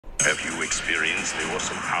Have you experienced the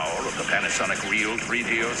awesome power of the Panasonic Real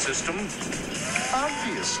 3DO system?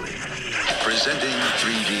 Obviously. Presenting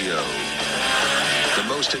 3DO, the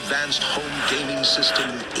most advanced home gaming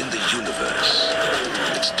system in the universe.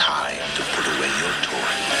 It's time to put away your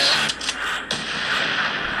toys.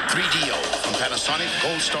 3DO from Panasonic,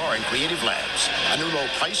 Gold Star, and Creative Labs. A new low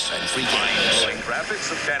price and free games. Mind-blowing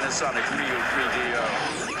graphics of Panasonic Real 3DO.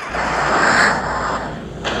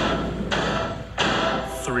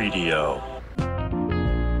 3DO.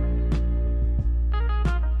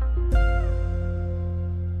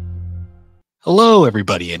 Hello,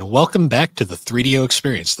 everybody, and welcome back to the 3DO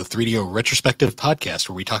Experience, the 3DO retrospective podcast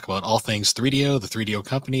where we talk about all things 3DO, the 3DO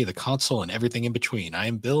company, the console, and everything in between. I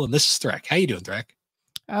am Bill, and this is Threk. How you doing, Threk?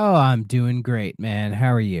 Oh, I'm doing great, man.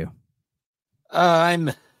 How are you?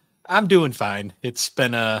 I'm doing fine. It's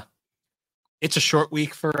been it's a short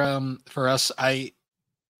week for us.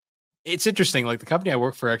 It's interesting. Like the company I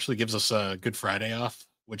work for actually gives us a Good Friday off,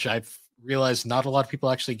 which I've realized not a lot of people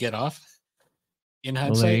actually get off. In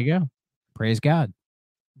hindsight, well, there you go. Praise God.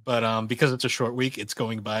 But because it's a short week, it's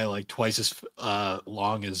going by like twice as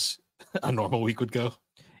long as a normal week would go.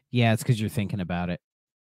 Yeah, it's because you're thinking about it.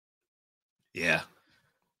 Yeah.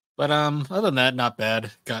 But other than that, not bad.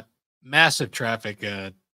 Got massive traffic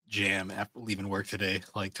jam after leaving work today.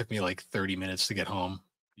 Like took me like 30 minutes to get home.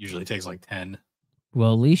 Usually takes like 10.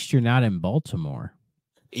 Well, at least you're not in Baltimore.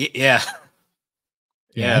 Yeah.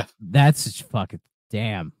 Yeah. That's just fucking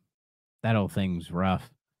damn. That whole thing's rough.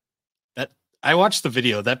 I watched the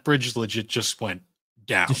video. That bridge legit just went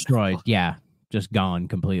down. Destroyed. Yeah. Just gone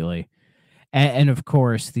completely. And of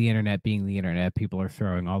course, the internet being the internet, people are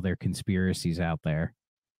throwing all their conspiracies out there.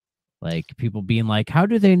 Like people being like, how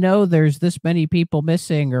do they know there's this many people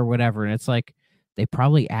missing or whatever? And it's like, they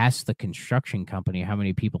probably asked the construction company how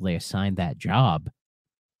many people they assigned that job.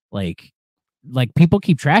 Like people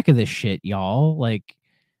keep track of this shit, y'all. Like,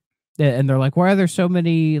 and they're like, why are there so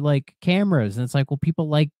many like cameras? And it's like, well, people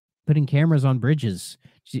like putting cameras on bridges.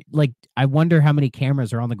 Like, I wonder how many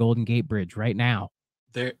cameras are on the Golden Gate Bridge right now.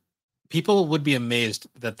 People would be amazed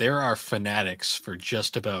that there are fanatics for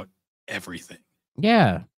just about everything.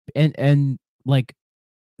 Yeah. And like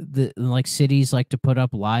cities like to put up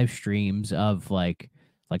live streams of like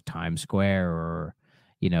Times Square or,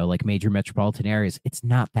 you know, like major metropolitan areas. It's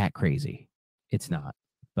not that crazy. It's not.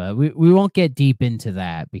 But we won't get deep into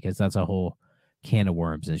that because that's a whole can of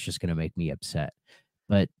worms and it's just going to make me upset.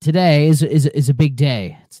 But today is a big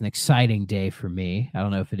day. It's an exciting day for me. I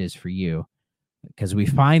don't know if it is for you because we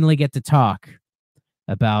finally get to talk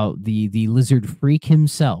about the lizard freak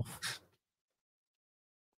himself.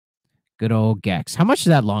 Good old Gex. How much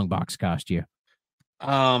does that long box cost you?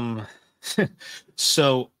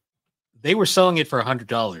 So they were selling it for $100.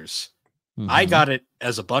 Mm-hmm. I got it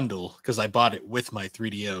as a bundle because I bought it with my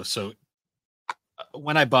 3DO. So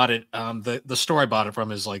when I bought it, the store I bought it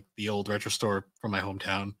from is like the old retro store from my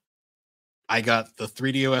hometown. I got the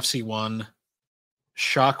 3DO FC1,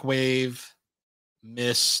 Shockwave,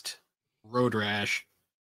 Mist, Road Rash,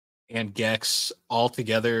 and Gex all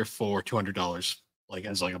together for $200, like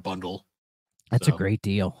as like a bundle. That's a great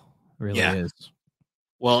deal. It really is.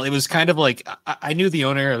 Well, it was kind of like I knew the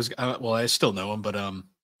owner. I still know him, but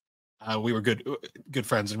we were good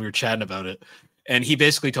friends and we were chatting about it. And he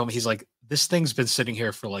basically told me, he's like, this thing's been sitting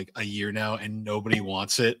here for like a year now and nobody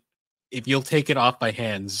wants it. If you'll take it off my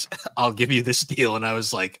hands, I'll give you this deal. And I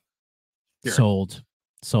was like, sure. Sold.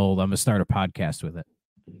 I'm going to start a podcast with it.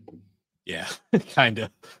 Yeah, kind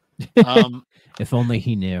of. If only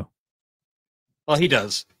he knew. Well, he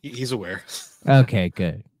does. He's aware. Okay,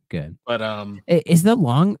 good. But is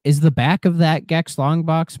the back of that Gex long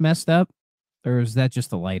box messed up? Or is that just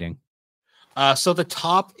the lighting? So the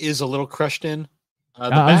top is a little crushed in. The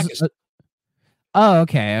back is. Oh,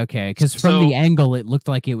 okay. Because from the angle, it looked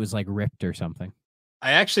like it was like ripped or something.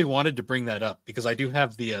 I actually wanted to bring that up because I do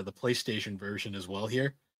have the PlayStation version as well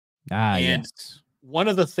here. And yes. One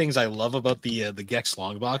of the things I love about the Gex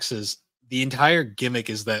long box is the entire gimmick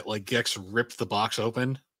is that like Gex ripped the box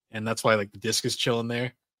open, and that's why like the disc is chilling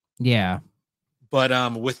there. Yeah. But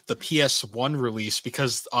with the PS1 release,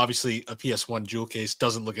 because obviously a PS1 jewel case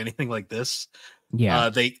doesn't look anything like this. Yeah.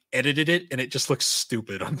 They edited it and it just looks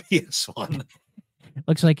stupid on PS1. It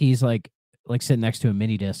looks like he's like sitting next to a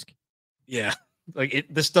mini disc. Yeah. Like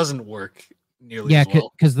this doesn't work nearly as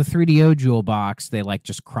well. Because the 3DO jewel box, they like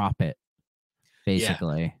just crop it.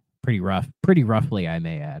 Basically. Yeah. Pretty roughly, I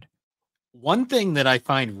may add. One thing that I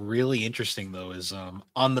find really interesting though is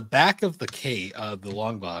on the back of the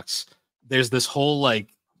long box, there's this whole like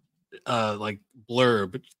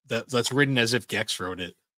blurb that's written as if Gex wrote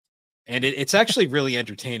it. And it's actually really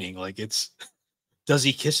entertaining. Like it's Does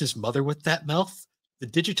he kiss his mother with that mouth? The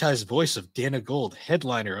digitized voice of Dana Gold,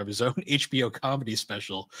 headliner of his own HBO comedy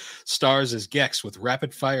special, stars as Gex with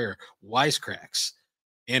rapid-fire wisecracks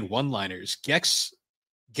and one-liners.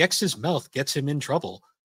 Gex's mouth gets him in trouble,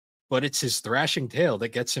 but it's his thrashing tail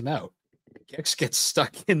that gets him out. Gex gets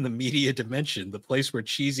stuck in the media dimension, the place where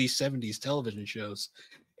cheesy 70s television shows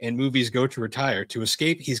and movies go to retire. To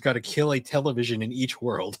escape, he's got to kill a television in each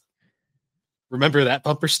world. Remember that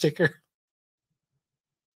bumper sticker?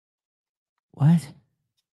 What?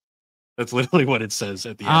 That's literally what it says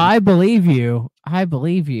at the end. I believe you. I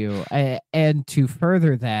believe you. And to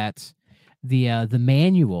further that, the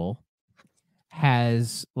manual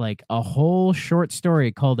has like a whole short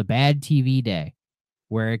story called A Bad TV Day,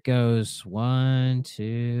 where it goes 1,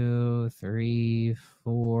 2, 3,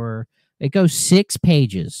 4. It goes 6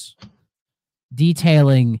 pages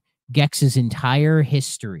detailing Gex's entire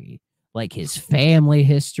history, like his family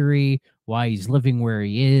history, why he's living where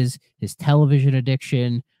he is, his television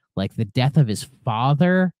addiction, like the death of his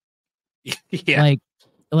father. Yeah.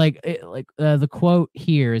 The quote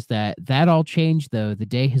here is that all changed, though, the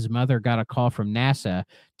day his mother got a call from NASA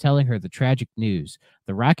telling her the tragic news.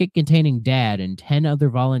 The rocket containing Dad and 10 other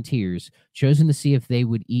volunteers, chosen to see if they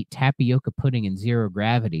would eat tapioca pudding in zero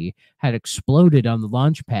gravity, had exploded on the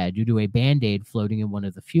launch pad due to a Band-Aid floating in one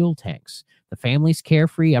of the fuel tanks. The family's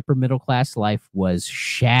carefree upper-middle-class life was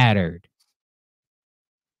shattered.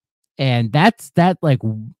 And that's that, like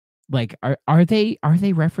are they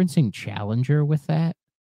referencing Challenger with that?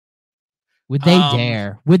 Would they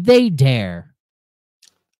dare? Would they dare?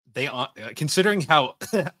 They are, considering how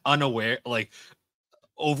unaware, like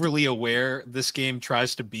overly aware this game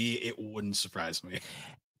tries to be, it wouldn't surprise me.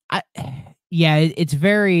 It's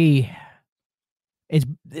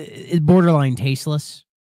borderline tasteless.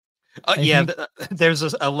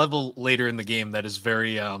 There's a level later in the game that is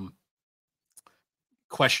very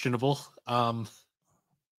questionable. I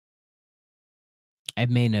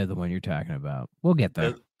may know the one you're talking about. We'll get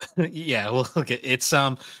there. Yeah, well, okay. It's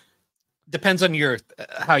depends on your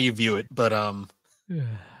how you view it, but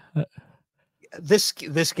this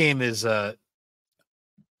game is to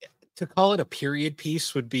call it a period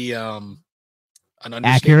piece would be an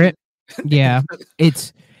accurate. Yeah,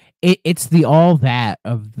 it's the all that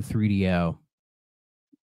of the 3DO.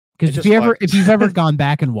 Because if you've ever gone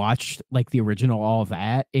back and watched like the original All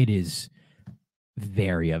That, it is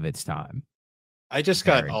very of its time. I just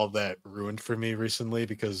got All That ruined for me recently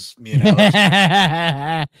because me and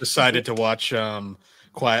Alex decided to watch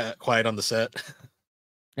Quiet on the Set.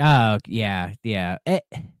 Oh yeah.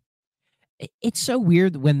 It's so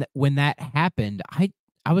weird when that happened.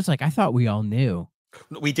 I was like, I thought we all knew.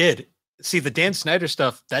 We did. See, the Dan Snyder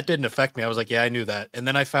stuff, that didn't affect me. I was like, yeah, I knew that. And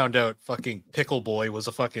then I found out fucking Pickle Boy was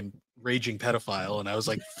a fucking raging pedophile, and I was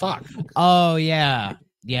like, fuck. Oh yeah.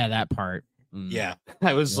 Yeah, that part. Yeah.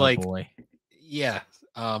 I was like, boy. Yeah.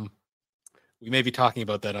 We may be talking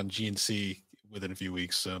about that on GNC within a few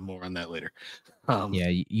weeks, so more on that later. Yeah,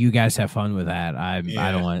 you guys have fun with that. I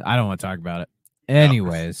don't want to talk about it.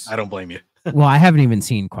 Anyways. No, I don't blame you. Well, I haven't even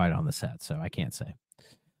seen Quiet on the Set, so I can't say.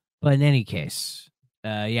 But in any case,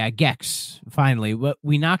 Gex, finally.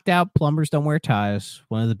 We knocked out Plumbers Don't Wear Ties,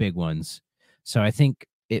 one of the big ones. So I think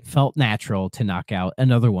it felt natural to knock out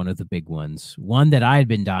another one of the big ones, one that I had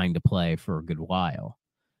been dying to play for a good while.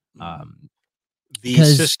 The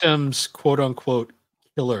system's quote-unquote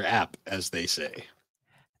killer app, as they say.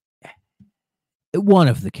 One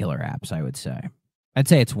of the killer apps, I would say. I'd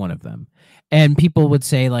say it's one of them. And people would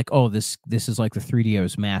say, like, oh, this is like the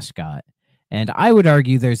 3DO's mascot. And I would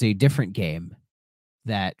argue there's a different game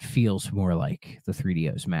that feels more like the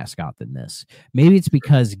 3DO's mascot than this. Maybe it's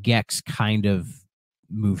because Gex kind of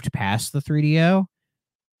moved past the 3DO,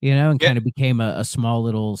 and kind of became a small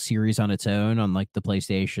little series on its own on like the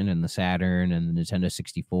PlayStation and the Saturn and the Nintendo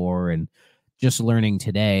 64. And just learning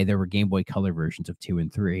today, there were Game Boy Color versions of 2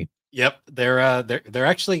 and 3. Yep, they're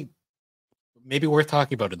actually maybe worth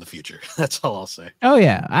talking about in the future. That's all I'll say. Oh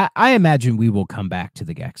yeah, I imagine we will come back to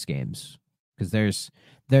the Gex games because there's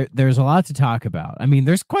a lot to talk about. I mean,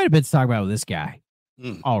 there's quite a bit to talk about with this guy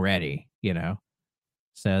already.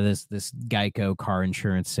 So this Geico car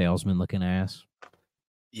insurance salesman looking ass.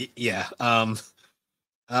 Yeah.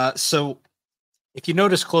 So if you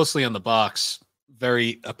notice closely on the box,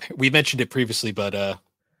 we mentioned it previously, but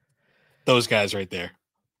those guys right there.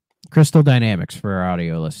 Crystal Dynamics for our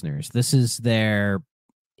audio listeners. This is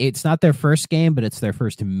it's not their first game, but it's their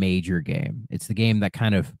first major game. It's the game that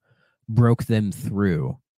kind of broke them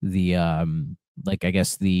through the I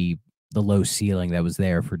guess the low ceiling that was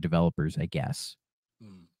there for developers, I guess.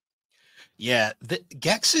 Yeah,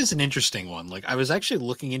 Gex is an interesting one. Like, I was actually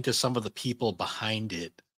looking into some of the people behind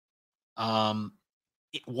it.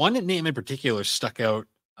 One name in particular stuck out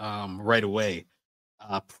right away.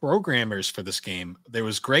 Programmers for this game. There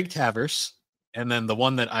was Greg Tavers, and then the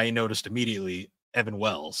one that I noticed immediately, Evan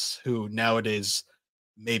Wells, who nowadays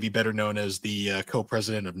may be better known as the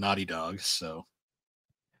co-president of Naughty Dog. So,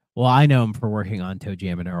 well, I know him for working on Toe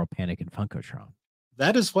Jam and Neural Panic and Funkotron.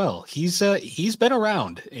 That as well. He's been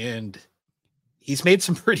around, and he's made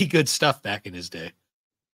some pretty good stuff back in his day.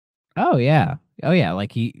 Oh yeah.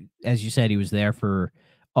 Like he, as you said, he was there for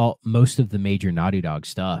most of the major Naughty Dog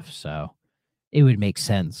stuff, so it would make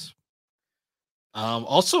sense.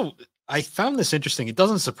 Also, I found this interesting. It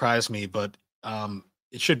doesn't surprise me, but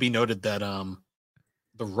it should be noted that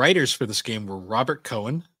the writers for this game were Robert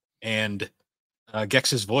Cohen, and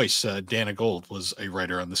Gex's voice, Dana Gold, was a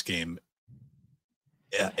writer on this game.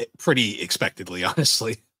 Yeah, pretty expectedly,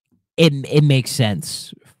 honestly. It makes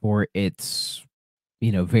sense for its,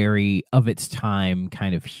 very of its time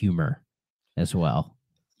kind of humor as well.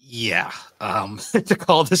 Yeah. To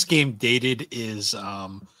call this game dated is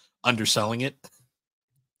underselling it.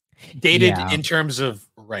 Dated in terms of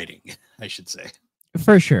writing, I should say.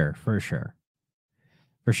 For sure.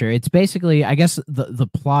 It's basically, I guess the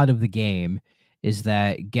plot of the game is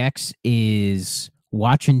that Gex is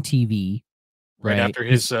watching TV right after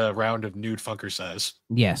his round of nude funker size.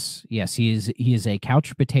 Yes, he is a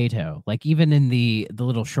couch potato. Like, even in the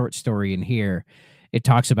little short story in here, it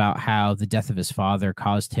talks about how the death of his father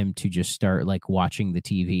caused him to just start like watching the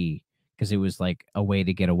TV because it was like a way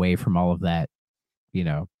to get away from all of that,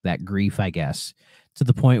 that grief, I guess, to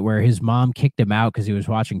the point where his mom kicked him out because he was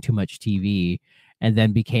watching too much TV, and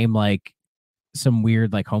then became like some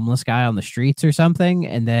weird like homeless guy on the streets or something.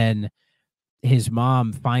 And then his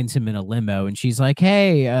mom finds him in a limo, and she's like,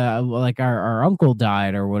 hey, like our uncle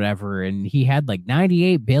died or whatever, and he had like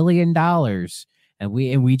 $98 billion, and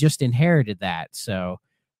we just inherited that. So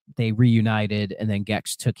they reunited, and then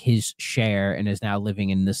Gex took his share and is now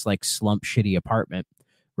living in this like slump shitty apartment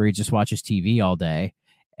where he just watches TV all day.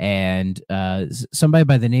 And somebody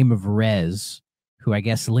by the name of Rez, who I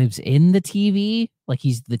guess lives in the TV, like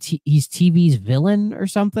he's TV's villain or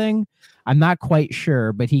something. I'm not quite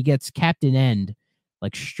sure, but he gets Captain End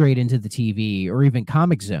like straight into the TV, or even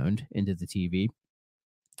Comic Zoned into the TV.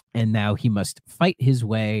 And now he must fight his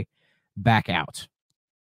way back out.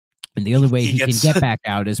 And the only way he can get back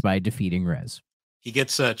out is by defeating Rez. He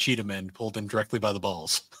gets Cheetah Man pulled in directly by the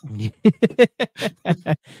balls.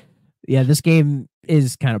 Yeah, this game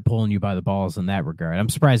is kind of pulling you by the balls in that regard. I'm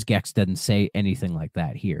surprised Gex doesn't say anything like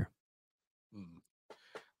that here.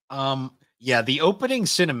 Yeah, the opening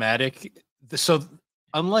cinematic. So,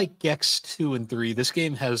 unlike Gex 2 and 3, this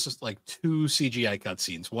game has like 2 CGI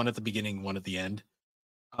cutscenes, one at the beginning, one at the end.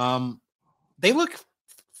 They look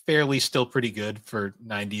fairly still pretty good for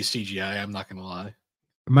 90s CGI. I'm not gonna lie.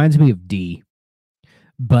 Reminds me of D,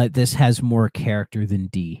 but this has more character than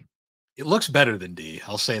D. It looks better than D.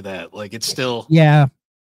 I'll say that. Like, it's still. Yeah.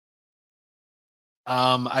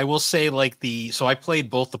 I will say, like, so I played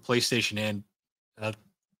both the PlayStation and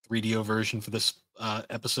 3DO version for this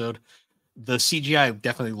episode. The CGI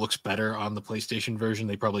definitely looks better on the PlayStation version.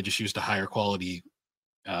 They probably just used a higher quality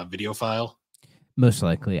video file. Most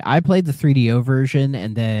likely. I played the 3DO version,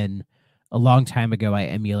 and then a long time ago I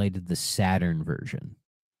emulated the Saturn version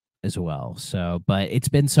as well. So, but it's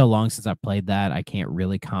been so long since I played that, I can't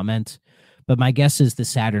really comment. But my guess is the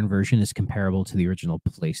Saturn version is comparable to the original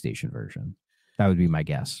PlayStation version. That would be my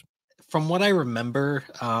guess. From what I remember,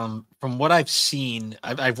 from what I've seen,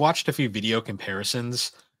 I've watched a few video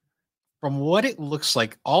comparisons. From what it looks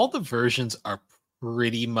like, all the versions are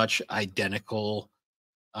pretty much identical.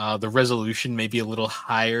 The resolution may be a little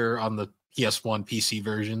higher on the PS1 PC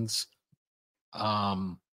versions.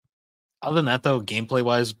 Other than that, though,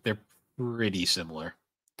 gameplay-wise, they're pretty similar.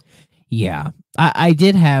 Yeah, I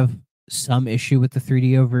did have some issue with the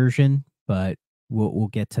 3DO version, but we'll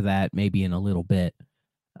get to that maybe in a little bit.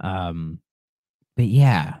 But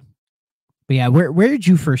yeah, where did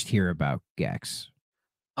you first hear about Gex?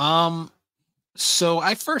 So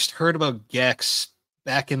I first heard about Gex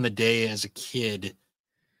back in the day as a kid.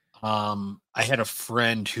 I had a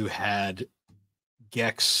friend who had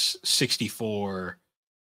Gex 64,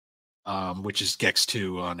 which is Gex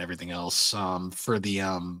 2 on everything else, for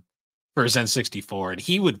his N64, and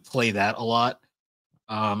he would play that a lot.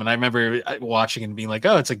 And I remember watching and being like,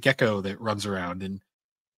 "Oh, it's a gecko that runs around." And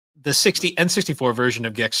the N64 version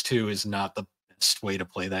of Gex 2 is not the best way to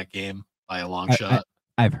play that game by a long shot.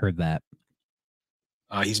 I've heard that.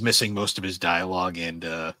 He's missing most of his dialogue, and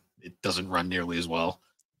it doesn't run nearly as well.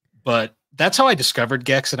 But that's how I discovered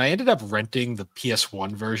Gex, and I ended up renting the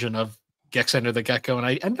PS1 version of Gex Enter the Gecko, and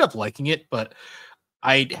I ended up liking it, but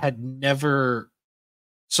I had never.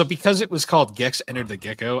 So because it was called Gex Enter the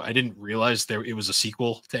Gecko, I didn't realize it was a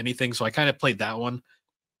sequel to anything. So I kind of played that one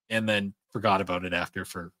and then forgot about it after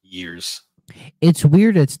for years. It's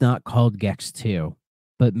weird it's not called Gex 2,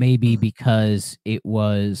 but maybe because it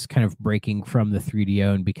was kind of breaking from the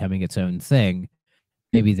 3DO and becoming its own thing,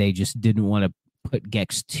 maybe they just didn't want to put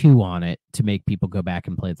Gex 2 on it to make people go back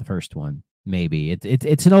and play the first one. Maybe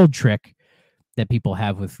it's an old trick that people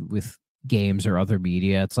have with games or other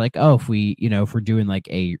media. It's like, oh, if we're doing like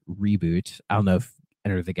a reboot, I don't know if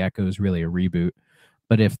Enter the Gecko is really a reboot,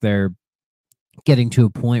 but if they're getting to a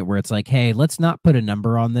point where it's like, hey, let's not put a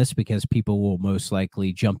number on this because people will most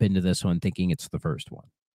likely jump into this one thinking it's the first one,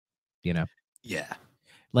 Yeah.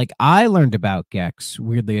 Like I learned about Gex,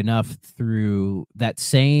 weirdly enough, through that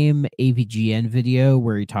same AVGN video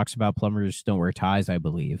where he talks about plumbers don't wear ties, I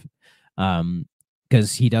believe.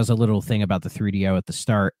 Because he does a little thing about the 3DO at the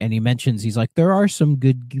start, and he mentions, he's like, there are some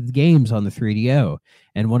good games on the 3DO,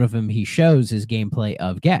 and one of them he shows is gameplay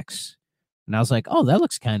of Gex. And I was like, oh, that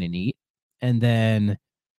looks kind of neat. And then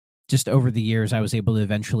just over the years, I was able to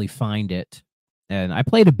eventually find it, and I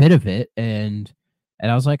played a bit of it, and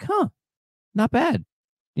I was like, huh, not bad.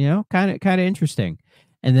 Kind of interesting.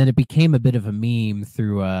 And then it became a bit of a meme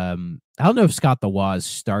through, I don't know if Scott the Woz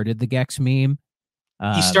started the Gex meme.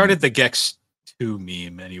 He started the Gex 2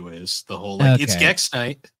 meme anyways. The whole, like, It's Gex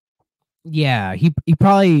night. Yeah, he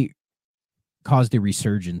probably caused a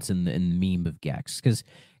resurgence in the meme of Gex, because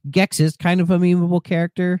Gex is kind of a memeable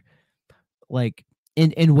character, like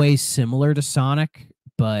in ways similar to Sonic,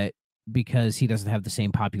 but because he doesn't have the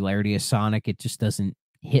same popularity as Sonic, it just doesn't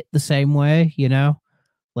hit the same way,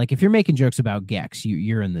 Like if you're making jokes about Gex,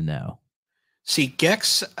 you're in the know. See,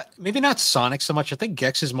 Gex, maybe not Sonic so much. I think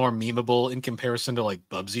Gex is more memeable in comparison to like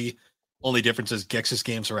Bubsy. Only difference is Gex's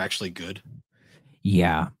games are actually good.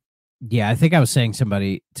 Yeah. Yeah, I think I was saying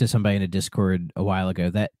somebody in a Discord a while ago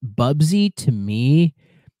that Bubsy to me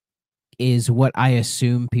is what I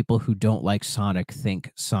assume people who don't like Sonic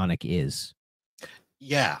think Sonic is.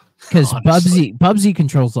 Yeah. Because Bubsy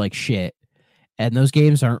controls like shit, and those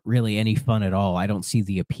games aren't really any fun at all. I don't see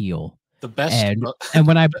the appeal. The best and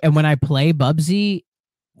when I play Bubsy,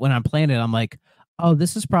 when I'm playing it, I'm like, oh,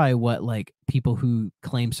 this is probably what like people who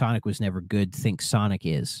claim Sonic was never good think Sonic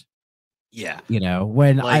is. Yeah.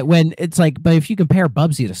 When it's like, but if you compare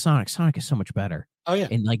Bubsy to Sonic, Sonic is so much better. Oh yeah.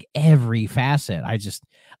 In like every facet.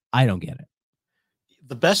 I don't get it.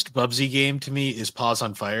 The best Bubsy game to me is Paws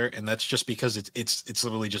on Fire, and that's just because it's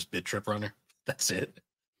literally just Bit Trip Runner. That's it.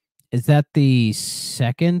 Is that the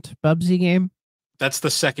second Bubsy game? That's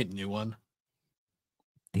the second new one.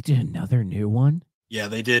 They did another new one? Yeah,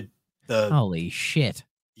 they did. Holy shit.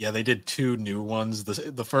 Yeah, they did 2 new ones.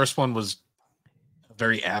 The first one was a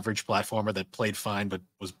very average platformer that played fine but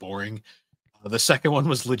was boring. The second one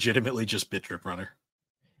was legitimately just Bit Trip Runner.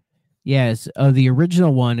 Yes, the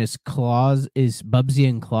original one is Bubsy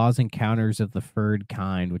and Claws Encounters of the Third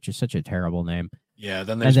Kind, which is such a terrible name. Yeah,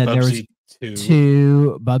 then there's Bubsy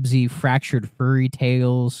 2, Bubsy Fractured Furry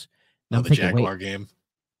Tales. The Jaguar game.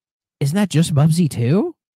 Isn't that just Bubsy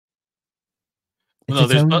 2?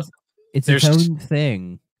 It's its own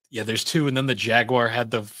thing. Yeah, there's 2, and then the Jaguar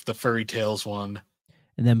had the Furry Tales one.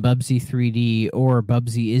 And then Bubsy 3D, or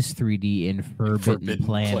Bubsy is 3D in Forbidden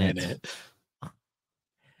Planet.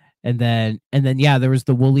 And then yeah, there was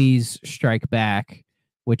the Woolies Strike Back,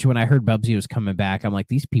 which when I heard Bubsy was coming back, I'm like,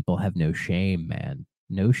 these people have no shame, man.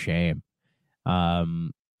 No shame.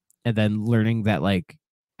 And then learning that like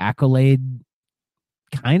Accolade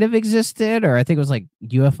kind of existed, or I think it was like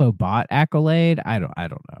UFO Bot Accolade. I don't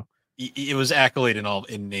know. It was Accolade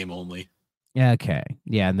in name only. Yeah, okay.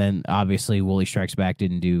 Yeah, and then obviously Woolly Strikes Back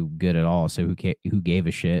didn't do good at all, so who gave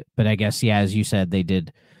a shit? But I guess, yeah, as you said, they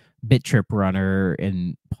did Bit Trip Runner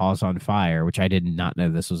and Paws on Fire, which I did not know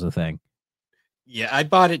this was a thing. Yeah, I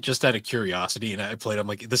bought it just out of curiosity, and I played. I'm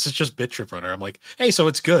like, this is just Bit Trip Runner. I'm like, hey, so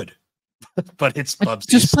it's good, but it's Bubsy.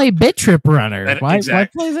 Just play Bit Trip Runner. Why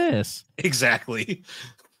play this? Exactly.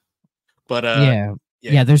 But yeah.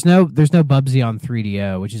 There's no Bubsy on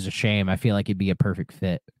 3DO, which is a shame. I feel like it'd be a perfect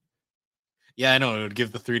fit. Yeah, I know. It would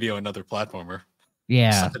give the 3DO another platformer.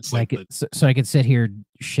 Yeah, so I could sit here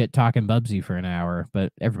shit talking Bubsy for an hour,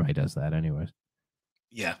 but everybody does that anyways.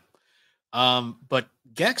 Yeah. But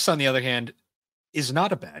Gex, on the other hand, is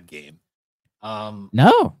not a bad game.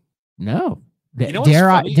 No.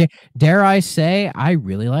 Dare I say I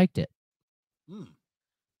really liked it.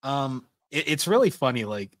 It's really funny.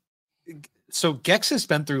 Like, so Gex has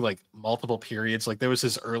been through like multiple periods. Like there was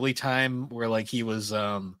his early time where like he was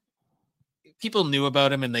people knew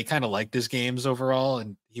about him and they kind of liked his games overall,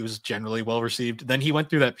 and he was generally well received. Then he went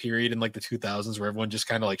through that period in like the 2000s where everyone just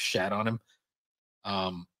kind of like shat on him.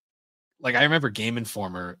 Like I remember Game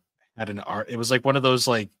Informer had an art. It was like one of those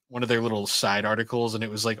like one of their little side articles, and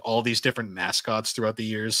it was like all these different mascots throughout the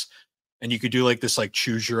years, and you could do like this like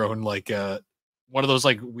choose your own like one of those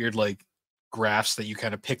like weird like graphs that you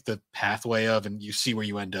kind of pick the pathway of, and you see where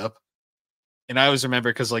you end up. And I always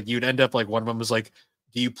remember because like you'd end up like one of them was like,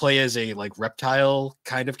 do you play as a like reptile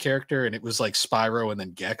kind of character? And it was like Spyro and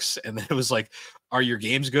then Gex. And then it was like, are your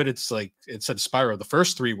games good? It's like it said Spyro. The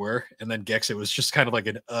first three were, and then Gex, it was just kind of like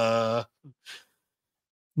an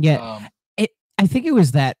Yeah. I think it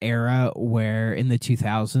was that era where in the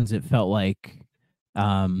 2000s it felt like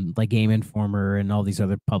Game Informer and all these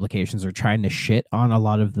other publications are trying to shit on a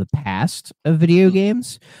lot of the past of video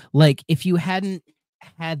games. Like if you hadn't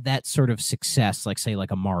had that sort of success, like say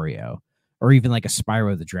like a Mario or even like a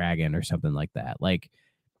Spyro the Dragon or something like that, like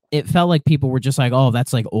it felt like people were just like, oh,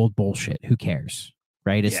 that's like old bullshit, who cares,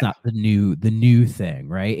 right? It's not the new thing,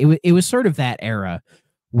 right? It was sort of that era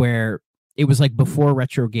where it was like before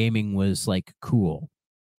retro gaming was like cool,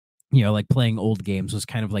 you know, like playing old games was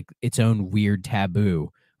kind of like its own weird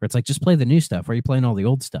taboo where it's like, just play the new stuff. Why are you playing all the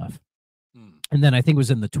old stuff? And then I think it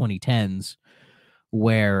was in the 2010s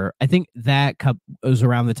where I think that was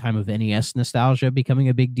around the time of NES nostalgia becoming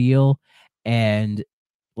a big deal and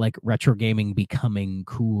like retro gaming becoming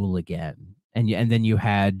cool again. And then you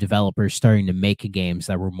had developers starting to make games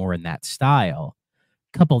that were more in that style.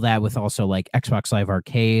 Couple that with also like Xbox Live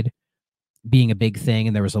Arcade being a big thing,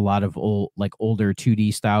 and there was a lot of older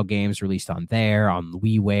 2D style games released on there, on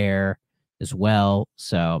WiiWare as well.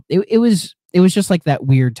 So it was just like that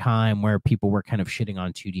weird time where people were kind of shitting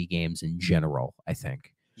on 2D games in general, I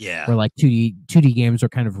think. Yeah. Where like 2D games are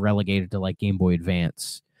kind of relegated to like Game Boy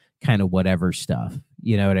Advance kind of whatever stuff.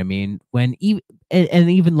 You know what I mean? When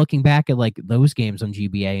even looking back at like those games on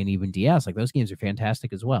GBA and even DS, like those games are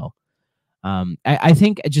fantastic as well. I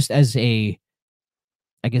think just as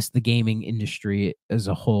I guess the gaming industry as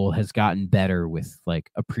a whole has gotten better with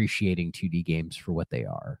like appreciating 2D games for what they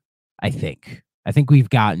are. I think we've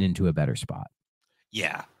gotten into a better spot.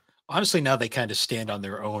 Yeah. Honestly, now they kind of stand on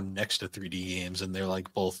their own next to 3D games, and they're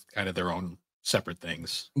like both kind of their own separate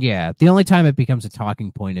things. Yeah. The only time it becomes a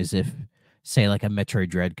talking point is if, say, like a Metroid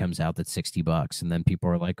Dread comes out that's $60, and then people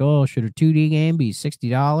are like, oh, should a 2D game be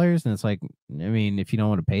 $60? And it's like, I mean, if you don't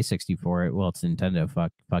want to pay 60 for it, well, it's Nintendo.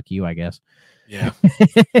 Fuck you, I guess. Yeah.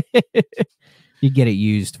 You get it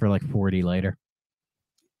used for like 40 later.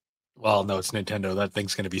 Well, no, it's Nintendo. That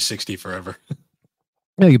thing's going to be 60 forever.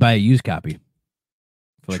 No, you buy a used copy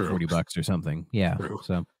for like True. $40 or something. Yeah. True.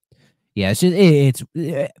 So, yeah, it's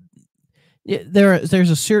there's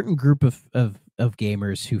a certain group of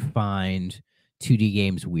gamers who find 2D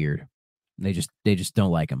games weird. They just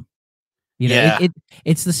don't like them. You know,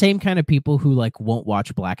 it's the same kind of people who like won't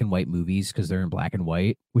watch black and white movies because they're in black and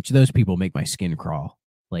white, which those people make my skin crawl.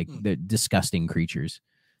 Like they're disgusting creatures.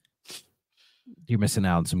 You're missing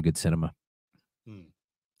out on some good cinema.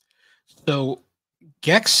 So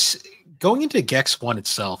Gex, going into Gex 1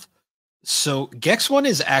 itself. So Gex 1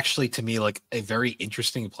 is actually to me like a very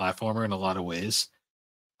interesting platformer in a lot of ways.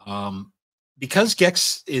 Because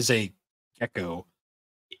Gex is a gecko,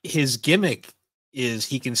 his gimmick is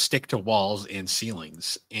he can stick to walls and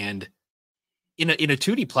ceilings, and in a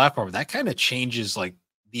 2D platform that kind of changes like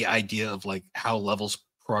the idea of like how levels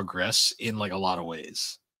progress in like a lot of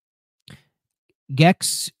ways.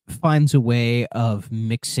 Gex finds a way of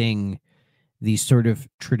mixing these sort of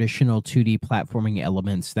traditional 2D platforming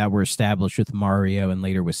elements that were established with Mario and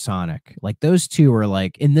later with Sonic. Like those two are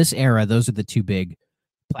like in this era, those are the two big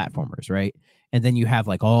platformers, right? And then you have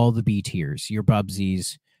like all the B tiers, your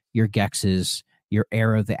Bubsies, your Gexes, your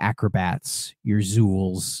Aero the Acrobats, your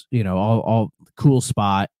Zools, you know, all Cool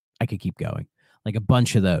Spot. I could keep going, like a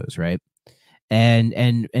bunch of those, right?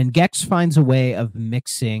 And Gex finds a way of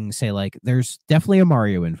mixing, say, like there's definitely a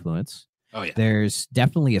Mario influence. Oh yeah. There's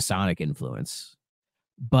definitely a Sonic influence,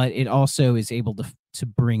 but it also is able to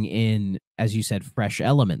bring in, as you said, fresh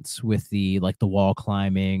elements with the wall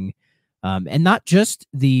climbing. And not just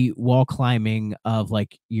the wall climbing of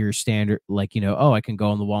like your standard, like, you know, oh, I can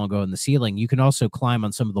go on the wall and go in the ceiling. You can also climb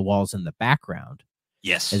on some of the walls in the background.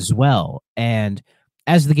 Yes. As well. And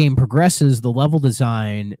as the game progresses, the level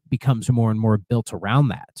design becomes more and more built around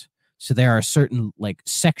that. So there are certain like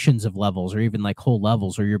sections of levels or even like whole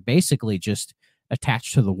levels where you're basically just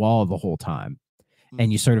attached to the wall the whole time.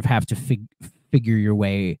 And you sort of have to figure your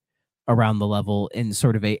way around the level in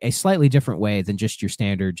sort of a slightly different way than just your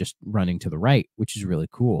standard just running to the right, which is really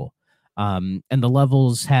cool. And the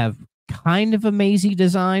levels have kind of a mazy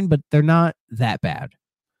design, but they're not that bad.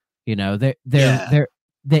 You know, they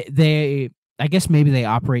I guess maybe they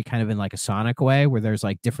operate kind of in like a Sonic way where there's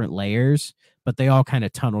like different layers, but they all kind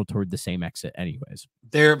of tunnel toward the same exit anyways.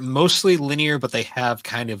 They're mostly linear, but they have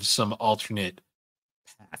kind of some alternate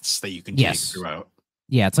paths that you can take throughout.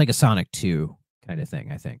 Yeah, it's like a Sonic 2 kind of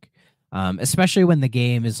thing, I think. Especially when the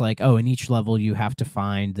game is like, oh, in each level you have to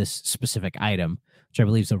find this specific item, which I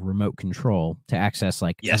believe is a remote control to access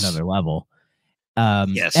like another level.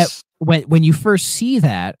 When you first see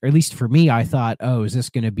that, or at least for me, I thought, oh, is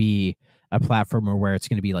this going to be a platformer where it's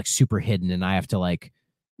going to be like super hidden and I have to like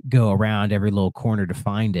go around every little corner to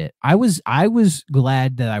find it? I was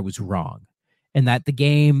glad that I was wrong, and that the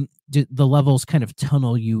game, the levels kind of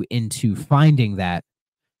tunnel you into finding that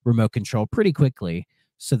remote control pretty quickly,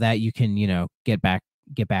 so that you can, you know, get back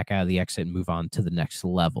out of the exit and move on to the next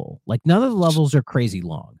level. Like none of the levels are crazy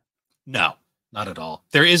long. No, not at all.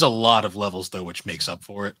 There is a lot of levels though, which makes up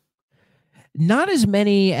for it. Not as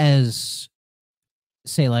many as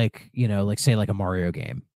say like a Mario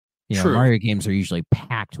game. You know, Mario games are usually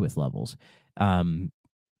packed with levels. But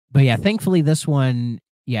yeah, thankfully this one,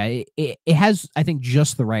 it has, I think,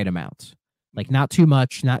 just the right amount. Like not too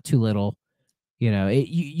much, not too little. You know,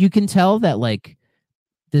 you can tell that like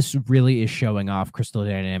this really is showing off Crystal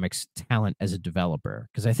Dynamics' talent as a developer,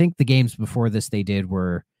 because I think the games before this they did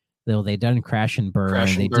were they done Crash and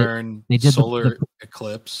Burn. They did Solar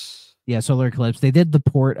Eclipse. Yeah, Solar Eclipse. They did the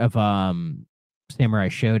port of Samurai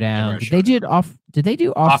Showdown. Did they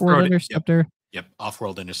do Off-World Interceptor? Yep,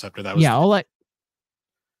 Off-World Interceptor. That was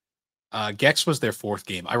Gex was their fourth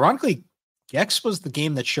game. Ironically, Gex was the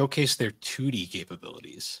game that showcased their 2D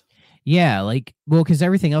capabilities. Yeah, like, well, because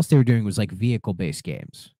everything else they were doing was like vehicle-based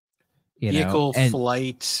games. Vehicle or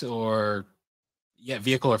flight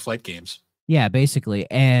games. Yeah, basically.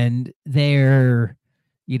 And they're,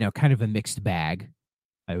 you know, kind of a mixed bag,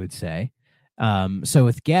 I would say. So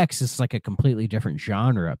with Gex, it's like a completely different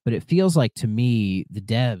genre, but it feels like to me, the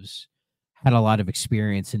devs had a lot of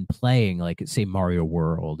experience in playing, like, say, Mario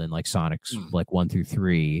World and like Sonic's like 1 through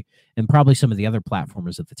 3, and probably some of the other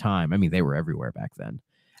platformers at the time. I mean, they were everywhere back then.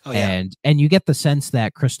 Oh, yeah. And you get the sense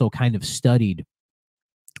that Crystal kind of studied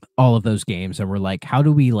all of those games and were like, how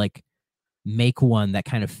do we like make one that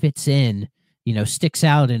kind of fits in, you know, sticks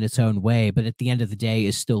out in its own way, but at the end of the day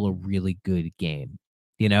is still a really good game.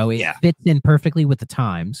 You know, it fits in perfectly with the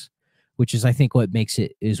times, which is, I think, what makes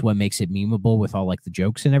it memeable with all like the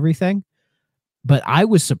jokes and everything. But I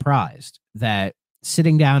was surprised that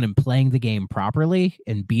sitting down and playing the game properly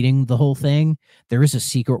and beating the whole thing, there is a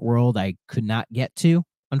secret world I could not get to,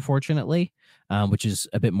 unfortunately, which is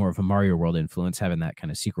a bit more of a Mario World influence, having that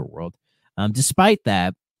kind of secret world. Despite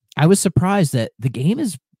that, I was surprised that the game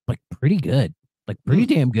is like pretty good, like pretty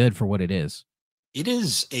damn good for what it is. It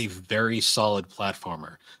is a very solid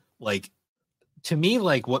platformer. Like, to me,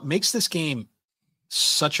 like what makes this game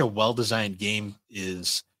such a well-designed game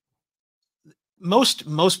is most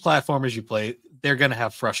platformers you play, they're going to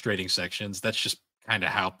have frustrating sections. That's just kind of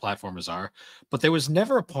how platformers are. But there was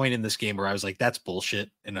never a point in this game where I was like, that's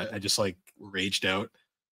bullshit. And I just like raged out.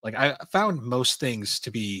 Like, I found most things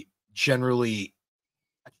to be generally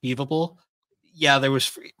achievable. Yeah, there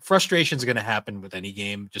was frustrations going to happen with any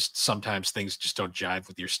game. Just sometimes things just don't jive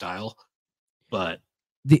with your style. But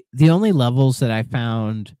the only levels that I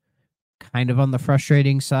found kind of on the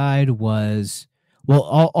frustrating side was, well,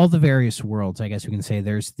 all the various worlds, I guess we can say.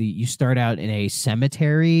 There's you start out in a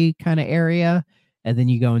cemetery kind of area, and then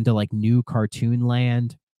you go into like New Cartoon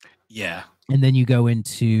Land. Yeah. And then you go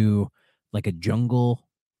into like a jungle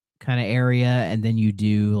kind of area, and then you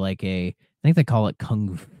do like I think they call it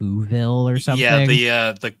Kung Fu-ville or something.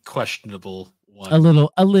 Yeah, the questionable one.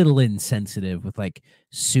 A little insensitive with like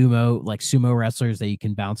sumo wrestlers that you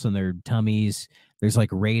can bounce on their tummies. There's like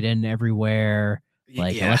Raiden everywhere,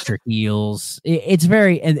 like electric eels. It's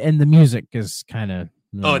very and the music is kind of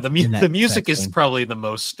the music is probably the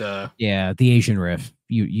most the Asian riff.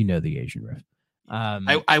 You know the Asian riff.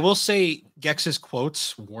 I will say Gex's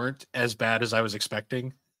quotes weren't as bad as I was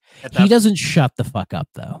expecting. He doesn't shut the fuck up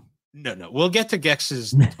though. No. We'll get to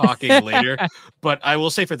Gex's talking later, but I will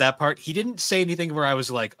say for that part, he didn't say anything where I was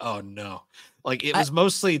like, oh no. Like, it was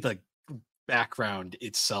mostly the background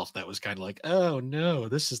itself that was kind of like, oh no,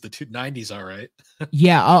 this is the 90s, all right.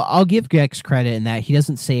 Yeah, I'll give Gex credit in that he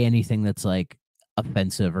doesn't say anything that's like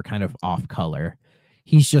offensive or kind of off color.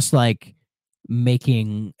 He's just like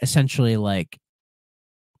making essentially like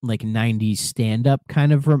 90s stand-up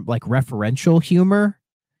kind of like referential humor.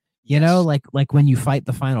 You know, like when you fight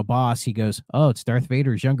the final boss, he goes, "Oh, it's Darth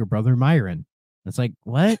Vader's younger brother, Myron." It's like,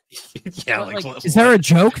 what? Yeah, is there a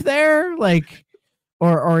joke there? Like,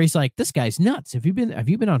 Or he's like, this guy's nuts. Have you been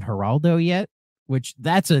on Geraldo yet? Which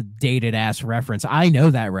that's a dated ass reference. I know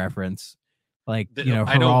that reference. Like, I know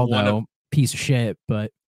Geraldo, piece of shit,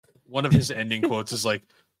 but one of his ending quotes is like,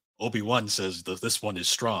 Obi-Wan says that this one is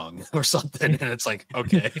strong or something. And it's like,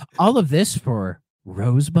 okay. All of this for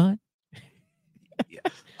Rosebud? Yeah.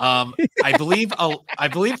 I believe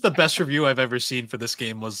the best review I've ever seen for this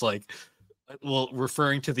game was like, well,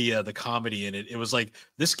 referring to the comedy in it, it was like,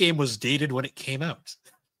 this game was dated when it came out.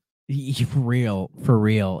 For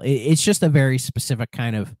real. It's just a very specific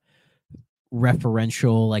kind of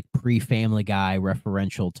referential, like pre-Family Guy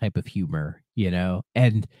referential type of humor,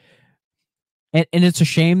 and it's a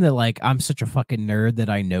shame that like I'm such a fucking nerd that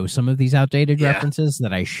I know some of these outdated references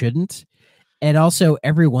that I shouldn't. And also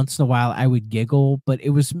every once in a while I would giggle, but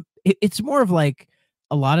it's more of like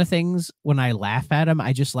a lot of things when I laugh at them,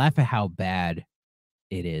 I just laugh at how bad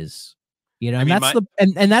it is. And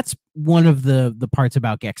that's one of the parts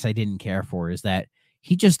about Gex I didn't care for, is that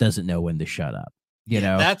he just doesn't know when to shut up.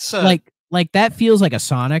 That's like that feels like a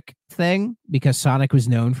Sonic thing, because Sonic was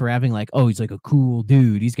known for having like, oh, he's like a cool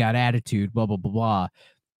dude, he's got attitude, blah blah blah blah.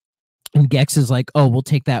 And Gex is like, oh, we'll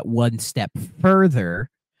take that one step further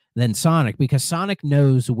than Sonic, because Sonic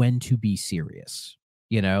knows when to be serious.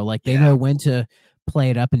 Like they know when to play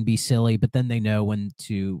it up and be silly, but then they know when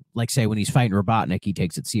to, like, say when he's fighting Robotnik, he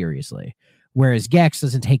takes it seriously. Whereas Gex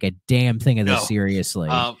doesn't take a damn thing of this seriously.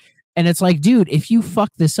 And it's like, dude, if you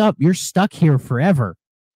fuck this up, you're stuck here forever.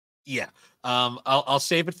 Yeah. I'll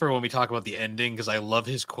save it for when we talk about the ending, because I love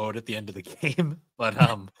his quote at the end of the game. But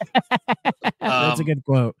that's a good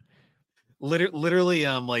quote. Literally,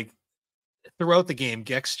 like throughout the game,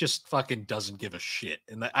 Gex just fucking doesn't give a shit,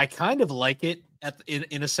 and I kind of like it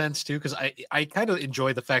in a sense too, because I kind of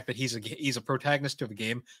enjoy the fact that he's a protagonist of a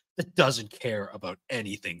game that doesn't care about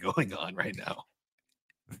anything going on right now.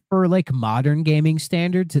 For like modern gaming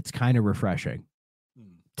standards, it's kind of refreshing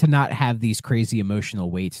to not have these crazy emotional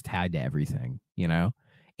weights tied to everything.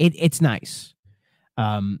 It's nice,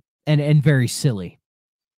 and very silly.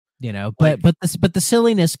 But the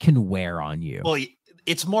silliness can wear on you. Well,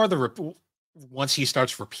 it's more once he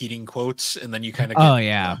starts repeating quotes, and then you kind of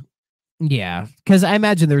yeah, because I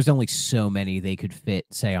imagine there's only so many they could fit,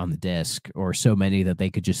 say, on the disc, or so many that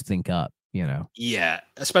they could just think up. Yeah,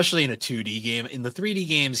 especially in a 2D game. In the 3D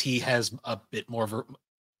games, he has a bit more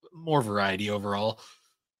variety overall.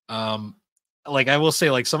 Like I will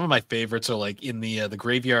say, like some of my favorites are like in the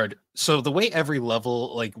graveyard. So the way every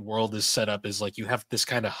level like world is set up is like you have this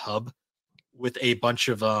kind of hub with a bunch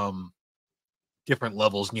of different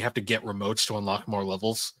levels, and you have to get remotes to unlock more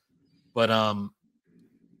levels. But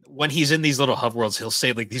when he's in these little hub worlds, he'll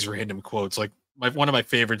say like these random quotes. Like one of my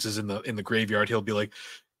favorites is in the graveyard. He'll be like,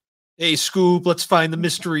 "Hey Scoob, let's find the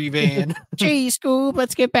mystery van." Gee, Scoob,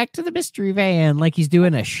 let's get back to the mystery van. Like he's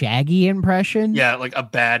doing a Shaggy impression. Yeah, like a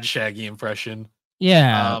bad Shaggy impression.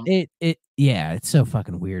 Yeah, it's so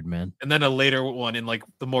fucking weird, man. And then a later one in like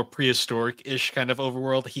the more prehistoric-ish kind of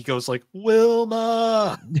overworld, he goes like,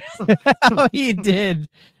 "Wilma." Oh, he did.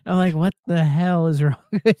 I'm like, what the hell is wrong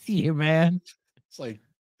with you, man? It's like,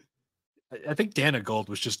 I think Dana Gold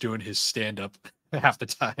was just doing his stand-up half the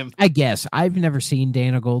time. I guess I've never seen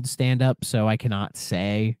Dana Gold stand up, so I cannot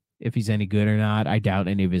say if he's any good or not. I doubt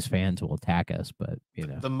any of his fans will attack us, but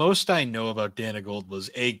the most I know about Dana Gold was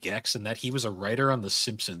Gex, and that he was a writer on The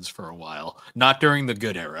Simpsons for a while, not during the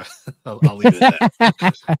good era. I'll leave it at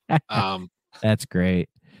that. That's great.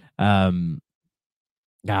 I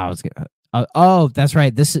was gonna. That's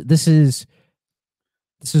right. This is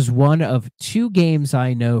one of two games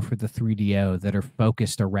I know for the 3DO that are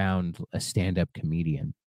focused around a stand-up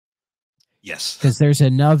comedian. Yes. Because there's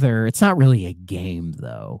another, it's not really a game,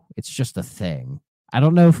 though. It's just a thing. I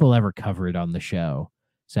don't know if we'll ever cover it on the show,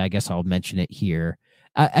 so I guess I'll mention it here.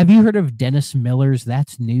 Have you heard of Dennis Miller's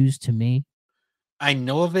That's News to Me? I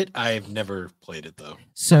know of it. I've never played it, though.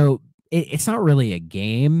 So it's not really a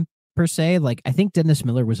game, per se. Like, I think Dennis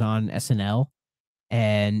Miller was on SNL,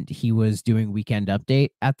 and he was doing Weekend Update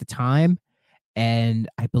at the time, and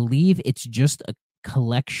I believe it's just a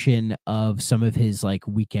collection of some of his like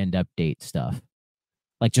Weekend Update stuff,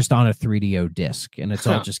 like just on a 3DO disc, and it's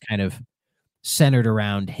all just kind of centered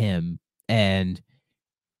around him. And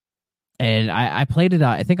I played it,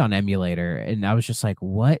 I think, on emulator, and I was just like,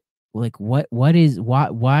 why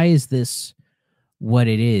is this what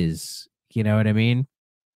it is? You know what I mean?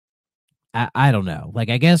 I don't know. Like,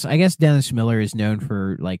 I guess Dennis Miller is known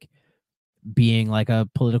for like being like a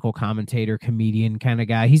political commentator, comedian kind of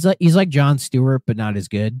guy. He's like Jon Stewart, but not as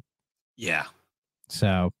good. Yeah.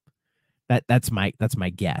 So that's my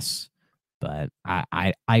guess. But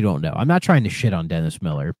I don't know. I'm not trying to shit on Dennis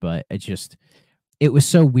Miller, but it's just it was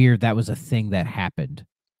so weird that was a thing that happened.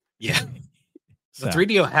 Yeah. So. The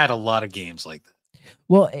 3DO had a lot of games like that.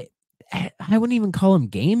 Well, I wouldn't even call them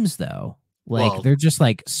games though. Like they're just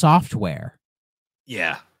like software.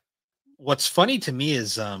 Yeah. What's funny to me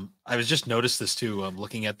is I was just noticed this too.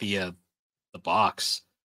 Looking at the box.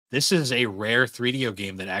 This is a rare 3DO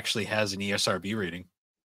game that actually has an ESRB rating.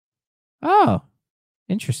 Oh,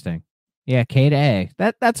 interesting. Yeah, K to A.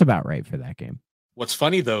 That's about right for that game. What's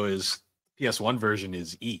funny though is PS1 version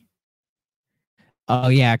is E. Oh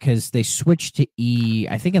yeah, because they switched to E,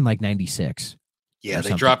 I think in like 96. Yeah,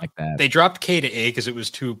 they dropped K to A because it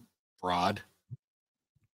was too broad.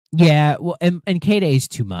 Yeah, well, and K to A is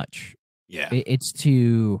too much. Yeah, it's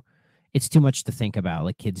too much to think about,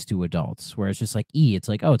 like kids to adults. Whereas just like E, it's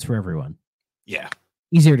like, oh, it's for everyone. Yeah,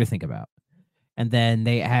 easier to think about. And then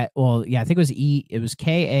they had, well, yeah, I think it was E. It was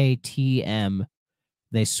KATM.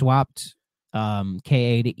 They swapped KA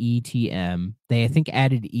to ETM. They, I think,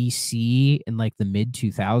 added EC in like the mid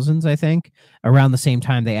 2000s. I think around the same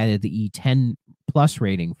time they added the E10 plus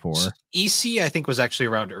rating for EC. I think was actually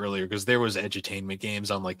around earlier because there was edutainment games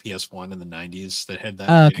on like PS1 in the 90s that had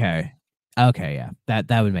that. Okay, yeah,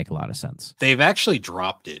 that would make a lot of sense. They've actually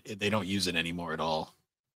dropped it. They don't use it anymore at all.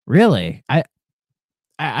 Really?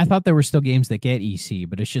 I thought there were still games that get EC,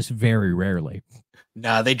 but it's just very rarely.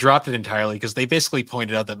 Nah, they dropped it entirely because they basically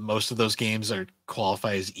pointed out that most of those games are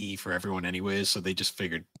qualify as E for everyone anyways, so they just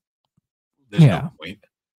figured there's no point.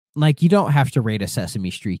 Like, you don't have to rate a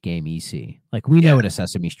Sesame Street game EC. Like, we know what a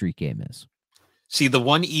Sesame Street game is. See, the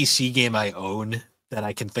one EC game I own that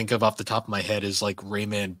I can think of off the top of my head is like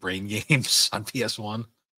Rayman Brain Games on PS1.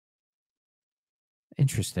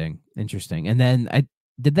 Interesting. And then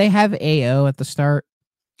did they have AO at the start?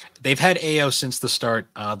 They've had AO since the start.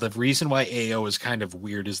 The reason why AO is kind of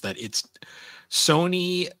weird is that it's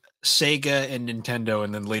Sony, Sega, and Nintendo,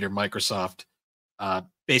 and then later Microsoft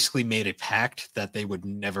basically made a pact that they would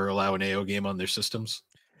never allow an AO game on their systems.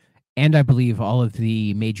 And I believe all of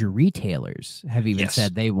the major retailers have even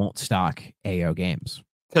said they won't stock AO games.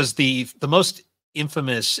 Because the most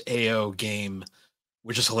infamous AO game,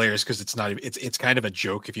 which is hilarious because it's kind of a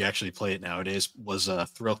joke if you actually play it nowadays, was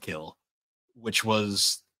Thrill Kill, which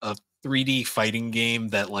was a 3D fighting game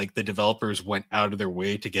that like the developers went out of their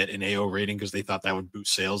way to get an AO rating because they thought that would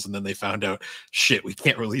boost sales, and then they found out, shit, we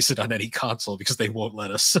can't release it on any console because they won't let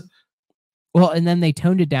us. Well, and then they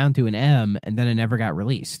toned it down to an M, and then it never got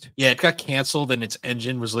released. Yeah, it got canceled, and its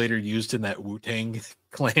engine was later used in that Wu-Tang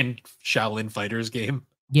Clan Shaolin Fighters game.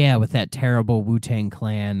 Yeah, with that terrible Wu-Tang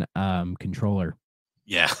Clan controller.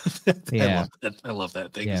 Yeah, yeah, I love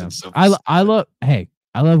that thing. Yeah, it's so I love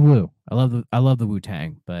Wu. I love the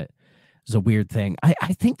Wu-Tang, but it's a weird thing. I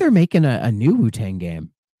think they're making a new Wu-Tang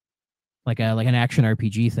game, like an action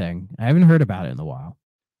RPG thing. I haven't heard about it in a while.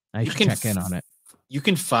 I should check in on it. You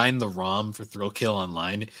can find the ROM for Thrill Kill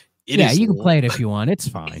online. You can play it if you want. It's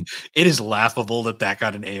fine. It is laughable that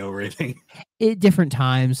got an AO rating. Different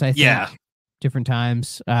times, I think. Yeah. Different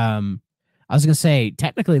times. I was going to say,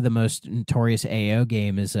 technically the most notorious AO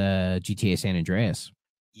game is GTA San Andreas.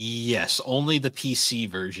 Yes, only the PC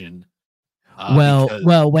version. When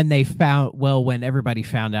everybody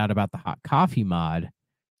found out about the Hot Coffee mod,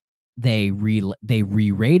 they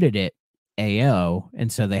re-rated it AO,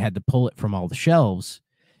 and so they had to pull it from all the shelves.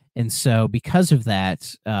 And so because of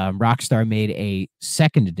that, Rockstar made a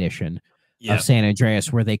second edition of San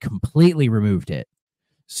Andreas where they completely removed it.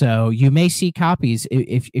 So you may see copies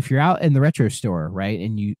if you're out in the retro store, right?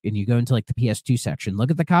 And you go into like the PS2 section, look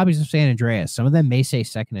at the copies of San Andreas. Some of them may say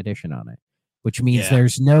second edition on it, which means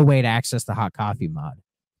there's no way to access the Hot Coffee mod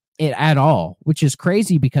at all, which is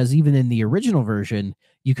crazy because even in the original version,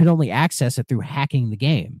 you could only access it through hacking the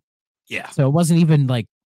game. Yeah. So it wasn't even like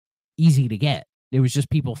easy to get. It was just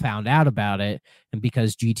people found out about it, and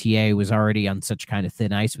because GTA was already on such kind of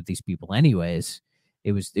thin ice with these people anyways,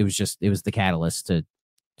 it was the catalyst to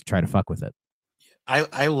try to fuck with it.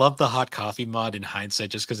 I love the Hot Coffee mod in hindsight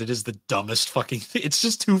just because it is the dumbest fucking thing. It's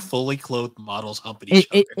just two fully clothed models humping each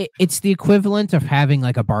other. It's the equivalent of having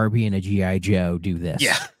like a Barbie and a G.I. Joe do this.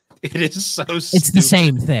 Yeah, it is so stupid. It's the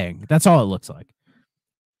same thing. That's all it looks like.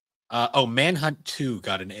 Manhunt 2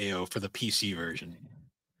 got an AO for the PC version.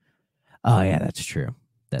 Oh yeah, that's true.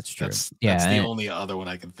 That's the only other one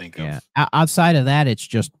I can think of. Yeah. Outside of that, it's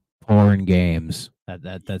just porn games.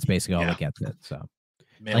 That's basically all it gets it. So,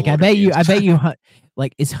 like, I bet you,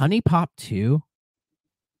 like, is Honey Pop 2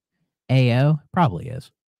 AO? Probably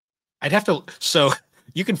is. I'd have to. So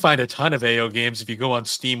you can find a ton of AO games if you go on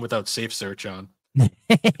Steam without safe search on.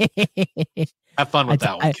 Have fun with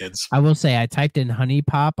that one, kids. I will say I typed in Honey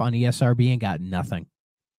Pop on ESRB and got nothing.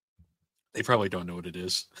 They probably don't know what it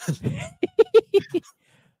is.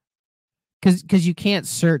 Because you can't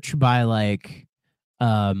search by like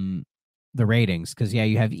the ratings, because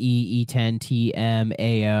you have E, E10, TM,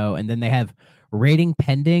 AO, and then they have rating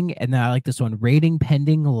pending, and then I like this one, rating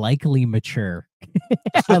pending likely mature.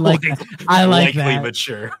 I like likely that.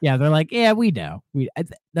 mature. Yeah, they're like, yeah, we know.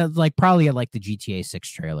 That's like probably like the GTA 6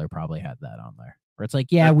 trailer probably had that on there. Where it's like,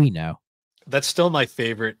 yeah, we know. That's still my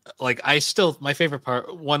favorite. Like, my favorite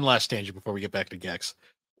part. One last tangent before we get back to Gex.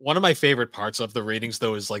 One of my favorite parts of the ratings,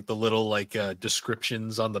 though, is like the little like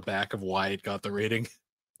descriptions on the back of why it got the rating.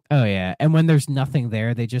 Oh yeah, and when there's nothing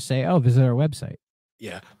there, they just say, "Oh, visit our website."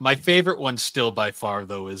 Yeah, my favorite one still by far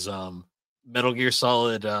though is Metal Gear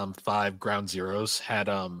Solid 5 Ground Zeroes had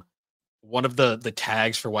one of the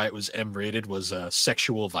tags for why it was M rated was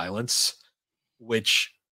sexual violence,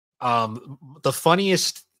 which the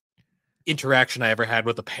funniest interaction I ever had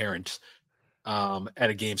with a parent at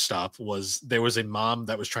a GameStop was there was a mom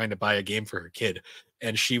that was trying to buy a game for her kid,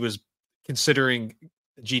 and she was considering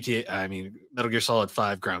Metal Gear Solid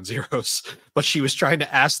 5 Ground Zeroes, but she was trying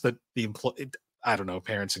to ask the employee, I don't know,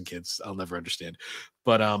 parents and kids, I'll never understand,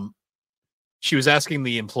 but she was asking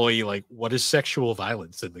the employee like, what is sexual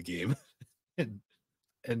violence in the game? and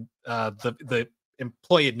the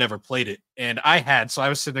employee had never played it, and I had, so I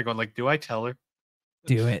was sitting there going like, do I tell her?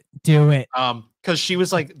 Do it. Because she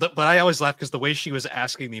was like, but I always laugh because the way she was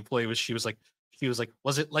asking the employee was, she was like,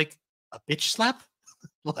 was it like a bitch slap?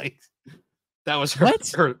 Like, that was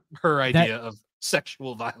her idea of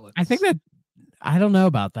sexual violence. I think that, I don't know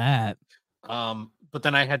about that. But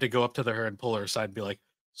then I had to go up to her and pull her aside and be like,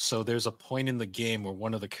 so there's a point in the game where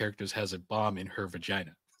one of the characters has a bomb in her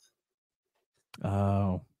vagina.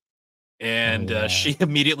 Oh. And she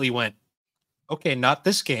immediately went, okay, not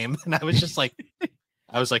this game. And I was just like,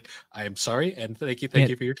 I am sorry, and thank you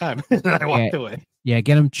for your time. And I walked away. Yeah,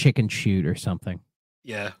 get him Chicken Shoot or something.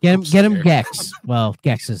 Yeah, get him Gex. Well,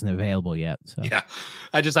 Gex isn't available yet. So yeah,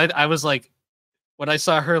 I was like, when I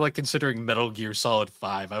saw her like considering Metal Gear Solid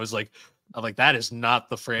 5, I'm like, that is not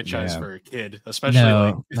the franchise for a kid,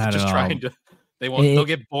 especially like just trying to. They'll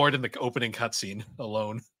get bored in the opening cutscene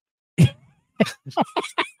alone.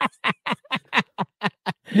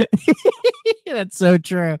 That's so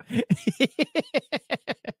true.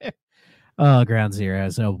 Oh, Ground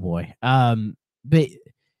Zeroes. Oh boy. But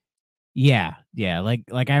yeah.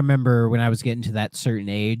 Like I remember when I was getting to that certain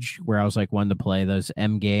age where I was like wanting to play those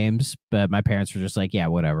M games, but my parents were just like, yeah,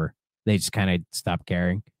 whatever. They just kind of stopped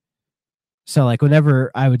caring. So like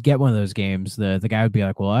whenever I would get one of those games, the guy would be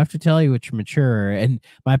like, well, I have to tell you it's mature. And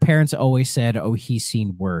my parents always said, oh, he's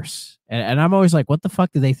seen worse. And I'm always like, what the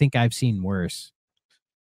fuck do they think I've seen worse?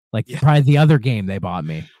 Like probably the other game they bought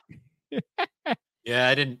me. Yeah,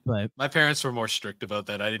 I didn't. But my parents were more strict about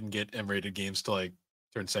that. I didn't get M-rated games till I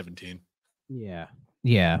turned 17. Yeah.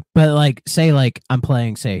 But like, say like I'm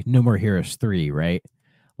playing, say, No More Heroes 3, right?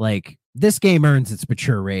 Like this game earns its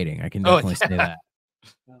mature rating. I can definitely say that.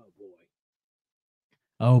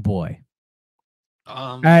 Oh boy.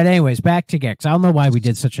 All right. Anyways, back to Gex. I don't know why we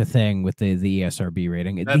did such a thing with the ESRB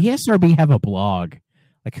rating. The ESRB have a blog.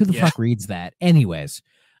 Like who the fuck reads that? Anyways,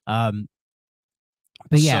 but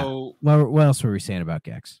yeah. So, what else were we saying about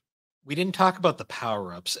Gex? We didn't talk about the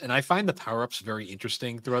power-ups, and I find the power-ups very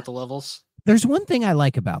interesting throughout the levels. There's one thing I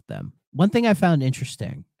like about them. One thing I found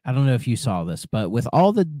interesting. I don't know if you saw this, but with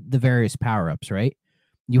all the various power-ups, right?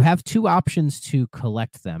 You have two options to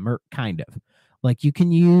collect them, or kind of. Like you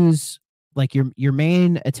can use like your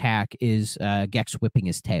main attack is Gex whipping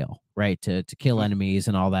his tail, right? To kill enemies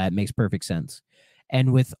and all that. It makes perfect sense.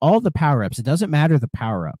 And with all the power-ups, it doesn't matter the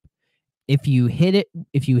power-up. If you hit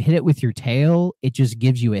it with your tail, it just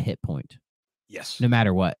gives you a hit point. Yes. No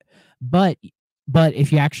matter what. But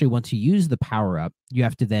if you actually want to use the power-up, you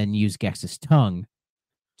have to then use Gex's tongue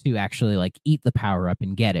to actually like eat the power-up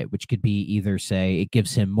and get it, which could be either say it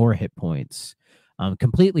gives him more hit points.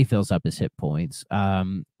 Completely fills up his hit points,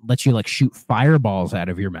 lets you like shoot fireballs out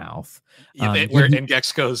of your mouth. And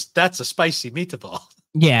Gex goes, that's a spicy meatball.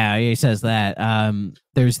 Yeah, he says that.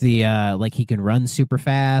 There's the like he can run super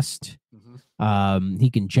fast. Mm-hmm.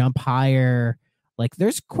 He can jump higher. Like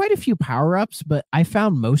there's quite a few power-ups, but I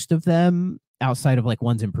found most of them outside of like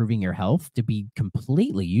ones improving your health to be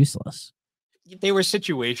completely useless. They were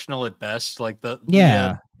situational at best. Like the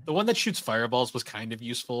one that shoots fireballs was kind of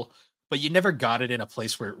useful, but you never got it in a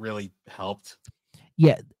place where it really helped.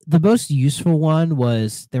 Yeah, the most useful one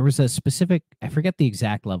was there was a specific, I forget the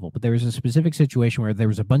exact level, but there was a specific situation where there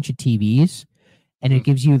was a bunch of TVs and it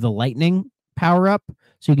gives you the lightning power up.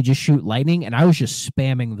 So you could just shoot lightning. And I was just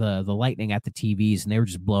spamming the lightning at the TVs and they were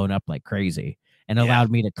just blowing up like crazy and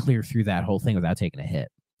allowed me to clear through that whole thing without taking a hit.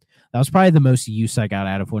 That was probably the most use I got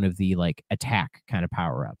out of one of the like attack kind of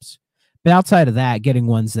power ups. But outside of that, getting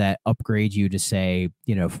ones that upgrade you to say,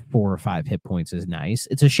 4 or 5 hit points is nice.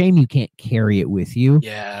 It's a shame you can't carry it with you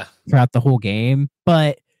throughout the whole game,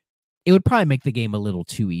 but it would probably make the game a little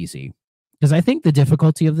too easy. Because I think the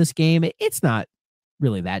difficulty of this game, it's not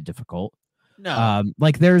really that difficult. No.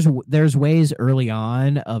 Like there's ways early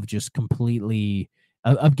on of just completely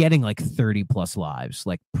of getting like 30 plus lives,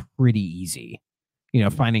 like pretty easy.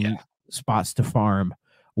 Finding spots to farm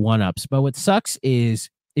 1-ups. But what sucks is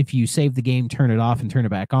if you save the game, turn it off, and turn it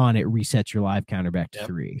back on, it resets your live counter back to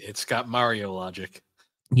 3. It's got Mario logic.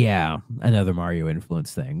 Yeah, another Mario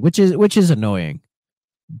influence thing, which is annoying.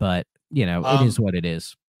 But it is what it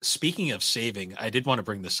is. Speaking of saving, I did want to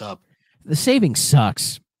bring this up. The saving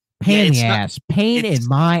sucks. Pain in the ass. Pain in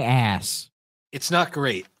my ass. It's not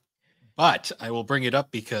great, but I will bring it up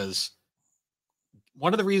because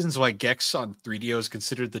one of the reasons why Gex on 3DO is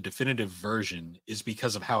considered the definitive version is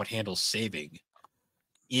because of how it handles saving.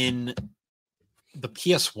 In the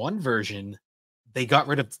PS1 version, they got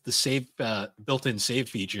rid of the save built-in save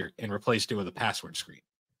feature and replaced it with a password screen.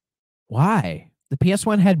 Why? The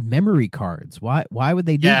PS1 had memory cards. Why would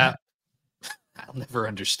they do that? I'll never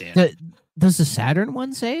understand. Does the Saturn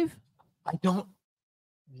one save? I don't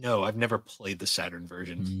know. I've never played the Saturn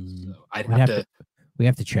version. So we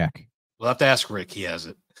have to check. We'll have to ask Rick. He has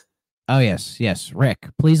it. Oh, yes. Rick,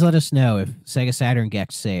 please let us know if Sega Saturn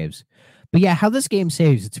Gex saves. But yeah, how this game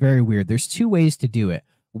saves, it's very weird. There's 2 ways to do it.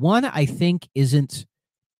 One, I think, isn't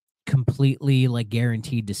completely like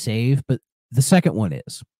guaranteed to save, but the second one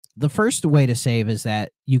is. The first way to save is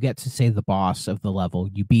that you get to save the boss of the level.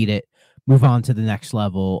 You beat it, move on to the next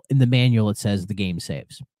level. In the manual, it says the game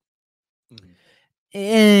saves.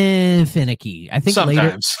 Finicky. I think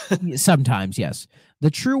sometimes. Sometimes, yes. The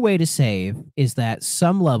true way to save is that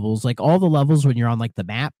some levels, like all the levels when you're on like the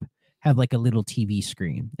map, have like a little TV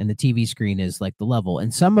screen, and the TV screen is like the level,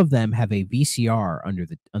 and some of them have a VCR under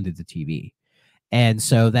the TV. And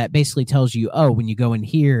so that basically tells you, when you go in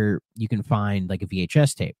here, you can find like a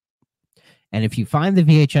VHS tape. And if you find the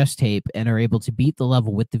VHS tape and are able to beat the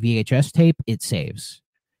level with the VHS tape, it saves.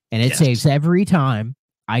 And it saves every time.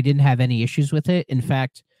 I didn't have any issues with it. In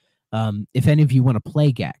fact, if any of you want to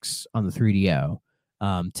play Gex on the 3DO,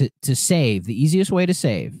 to save, the easiest way to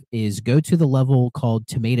save is go to the level called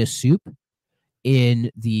Tomato Soup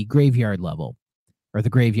in the graveyard level or the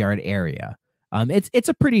graveyard area. It's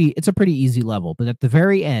a pretty easy level, but at the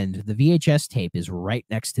very end, the VHS tape is right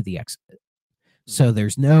next to the exit. So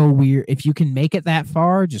there's no weird. If you can make it that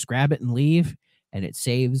far, just grab it and leave, and it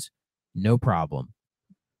saves, no problem.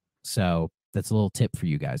 So that's a little tip for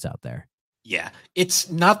you guys out there. Yeah, it's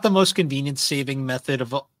not the most convenient saving method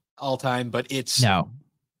of all time, but it's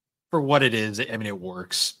for what it is. I mean, it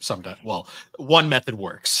works sometimes. Well, one method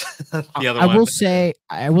works. The other I will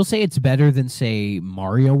say it's better than say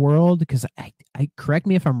Mario World, because I correct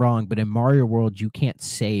me if I'm wrong, but in Mario World you can't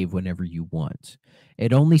save whenever you want.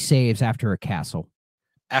 It only saves after a castle.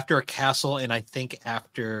 After a castle, and I think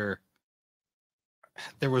after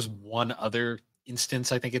there was one other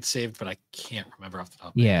instance I think it's saved, but I can't remember off the top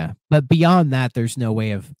of my head. But beyond that, there's no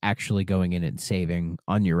way of actually going in and saving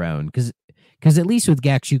on your own, because at least with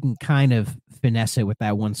Gex you can kind of finesse it with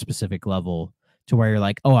that one specific level to where you're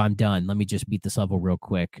like, I'm done, let me just beat this level real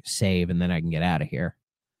quick, save, and then I can get out of here.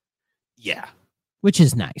 Yeah, which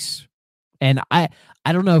is nice. And I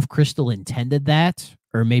don't know if Crystal intended that,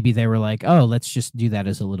 or maybe they were like, let's just do that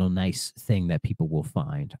as a little nice thing that people will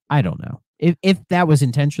find. I don't know. If that was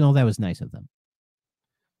intentional, that was nice of them.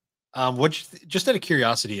 Just out of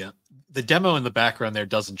curiosity, the demo in the background there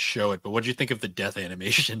doesn't show it, but what do you think of the death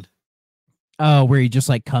animation? Oh, where he just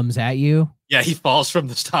like comes at you? Yeah, he falls from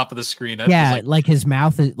the top of the screen. Like his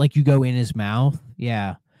mouth is like you go in his mouth.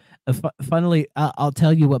 Yeah. Funnily, I'll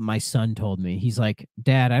tell you what my son told me. He's like,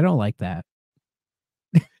 Dad, I don't like that.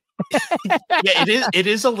 Yeah, it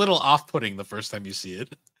is a little off-putting the first time you see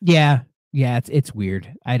it. Yeah, it's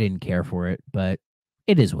weird. I didn't care for it, but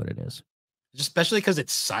it is what it is. Especially because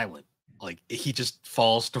it's silent. Like he just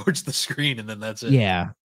falls towards the screen and then that's it.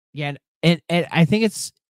 Yeah. And I think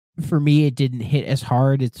it's, for me, it didn't hit as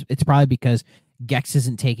hard. It's probably because Gex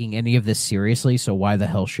isn't taking any of this seriously, so why the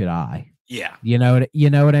hell should I? Yeah. You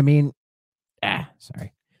know what I mean?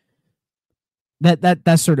 Sorry.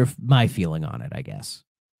 That's sort of my feeling on it, I guess.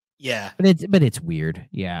 Yeah. But it's weird.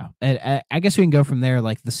 Yeah. And I guess we can go from there,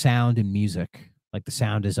 like the sound and music, like the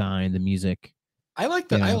sound design, the music. I like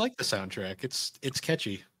the soundtrack. It's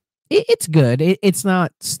catchy. It's good. It's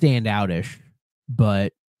not standout-ish,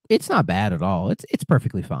 but it's not bad at all. It's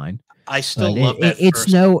perfectly fine. I still love that.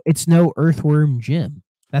 It's no Earthworm Jim.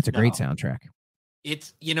 That's a great soundtrack.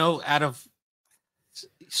 It's out of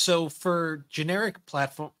so for generic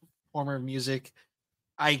platformer music,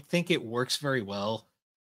 I think it works very well.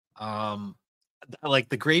 Like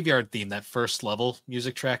the graveyard theme, that first level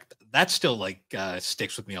music track, that still like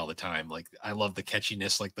sticks with me all the time. Like I love the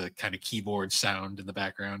catchiness, like the kind of keyboard sound in the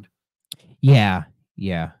background. Yeah,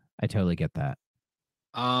 I totally get that.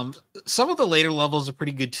 Some of the later levels are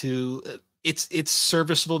pretty good too. It's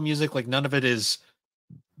serviceable music. Like none of it is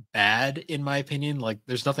bad in my opinion. Like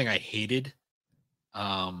there's nothing I hated.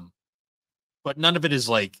 But none of it is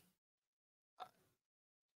like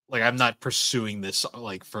I'm not pursuing this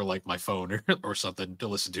like for like my phone or something to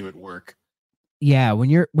listen to at work. Yeah, when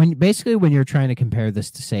you're trying to compare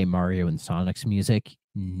this to say Mario and Sonic's music,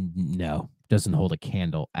 no, doesn't hold a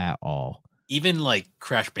candle at all. Even like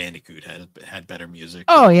Crash Bandicoot had better music.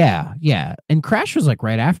 Oh yeah, and Crash was like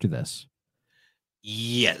right after this.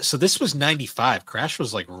 Yeah, so this was 95. Crash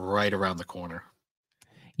was like right around the corner.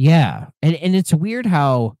 Yeah, and it's weird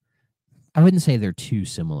how I wouldn't say they're too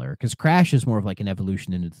similar because Crash is more of like an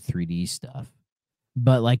evolution into the 3D stuff.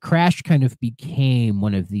 But like Crash kind of became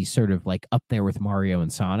one of these sort of like up there with Mario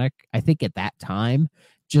and Sonic, I think at that time,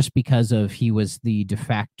 just because of he was the de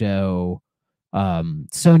facto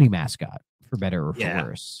Sony mascot, for better or for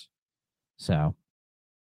worse. So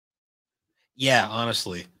yeah,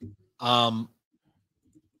 honestly.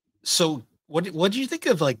 So what do you think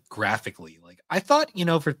of like graphically? Like I thought,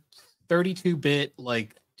 for 32-bit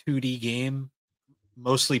like 2D game,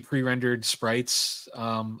 mostly pre-rendered sprites,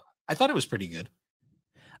 I thought it was pretty good.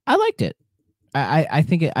 I liked it. I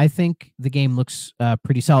think the game looks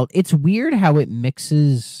pretty solid. It's weird how it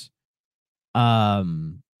mixes. Hold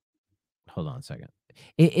on a second.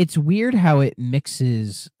 It's weird how it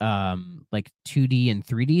mixes like 2D and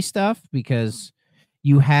 3D stuff because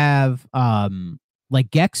you have like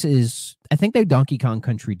Gex is. I think they Donkey Kong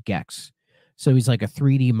Country Gex, so he's like a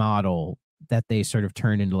 3D model that they sort of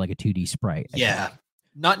turn into like a 2D sprite. Yeah,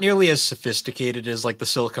 not nearly as sophisticated as like the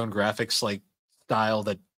Silicon Graphics like style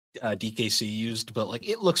that DKC used, but like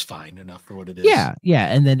it looks fine enough for what it is. Yeah,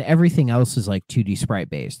 and then everything else is like 2D sprite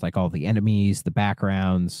based, like all the enemies, the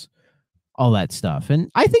backgrounds, all that stuff, and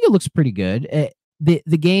I think it looks pretty good. The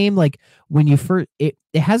game, like when you first, it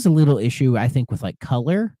has a little issue, I think, with like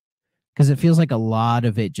color because it feels like a lot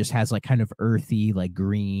of it just has like kind of earthy, like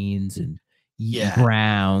greens and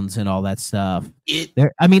browns and all that stuff.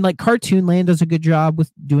 I mean, like Cartoon Land does a good job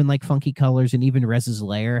with doing like funky colors, and even Rez's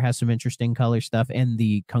Lair has some interesting color stuff, and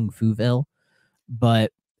the Kung Fu-ville.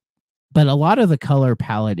 But a lot of the color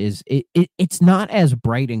palette is it's not as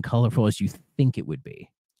bright and colorful as you think it would be.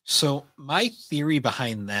 So my theory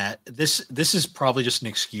behind that, this is probably just an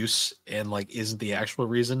excuse and like isn't the actual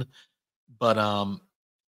reason, but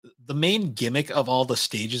the main gimmick of all the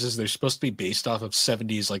stages is they're supposed to be based off of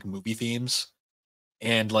 70s like movie themes,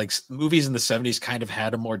 and like movies in the 70s kind of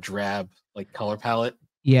had a more drab like color palette.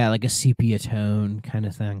 Yeah, like a sepia tone kind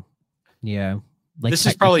of thing. Yeah, like this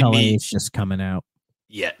is probably me. It's just coming out.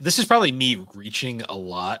 Yeah, this is probably me reaching a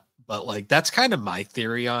lot, but like that's kind of my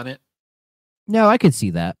theory on it. No, I could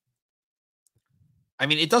see that. I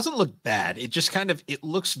mean, it doesn't look bad. It just kind of it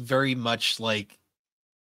looks very much like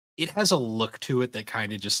it has a look to it that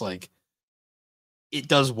kind of just like it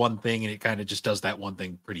does one thing and it kind of just does that one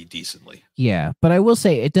thing pretty decently. Yeah, but I will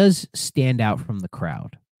say it does stand out from the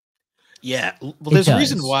crowd. Yeah, well, there's a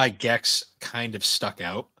reason why Gex kind of stuck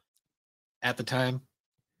out at the time.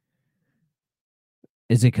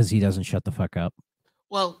 Is it because he doesn't shut the fuck up?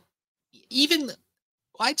 Well,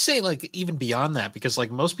 I'd say like even beyond that, because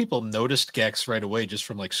like most people noticed Gex right away just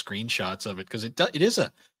from like screenshots of it, because it is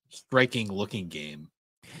a striking looking game.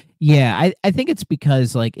 Yeah, I think it's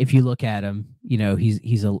because like if you look at him,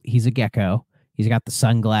 he's a gecko. He's got the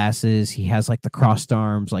sunglasses. He has like the crossed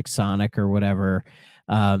arms, like Sonic or whatever.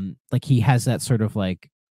 Like he has that sort of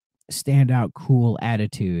like standout, cool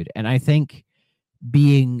attitude. And I think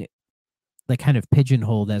being like kind of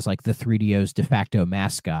pigeonholed as like the 3DO's de facto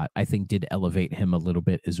mascot, I think did elevate him a little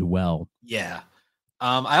bit as well. Yeah.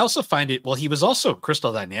 I also find it. Well, he was also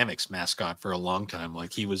Crystal Dynamics mascot for a long time.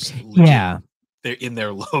 Like he was. Yeah. They're in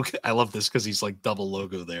their logo. I love this because he's like double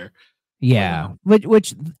logo there. Yeah,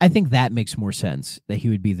 which I think that makes more sense that he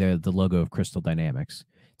would be the logo of Crystal Dynamics.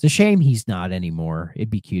 It's a shame he's not anymore. It'd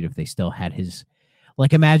be cute if they still had his.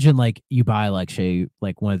 Like imagine like you buy like say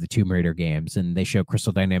like one of the Tomb Raider games and they show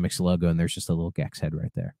Crystal Dynamics logo and there's just a little Gex head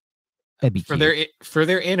right there. That'd be cute. For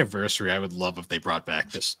their anniversary. I would love if they brought back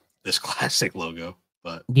this classic logo.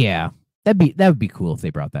 But yeah, that would be cool if they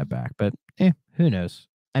brought that back. But who knows?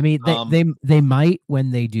 I mean, they might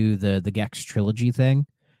when they do the Gex trilogy thing,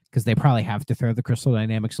 because they probably have to throw the Crystal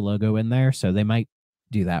Dynamics logo in there, so they might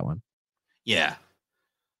do that one. Yeah,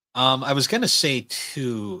 I was gonna say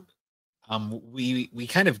too. We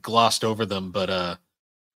kind of glossed over them, but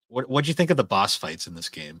what'd you think of the boss fights in this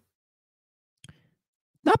game?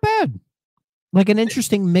 Not bad. Like an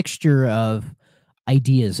interesting mixture of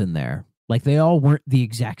ideas in there. Like they all weren't the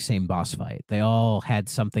exact same boss fight. They all had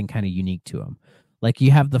something kind of unique to them. Like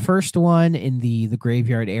you have the first one in the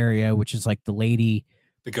graveyard area, which is like the lady,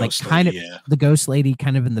 The like ghost kind lady, of yeah. the ghost lady,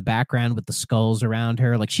 kind of in the background with the skulls around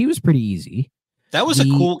her. Like she was pretty easy. That was a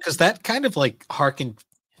The- cool because that kind of like harkened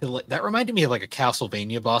to like that reminded me of like a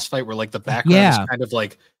Castlevania boss fight where like the background Yeah. is kind of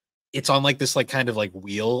like it's on like this like kind of like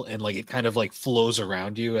wheel and like it kind of like flows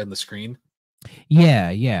around you and the screen.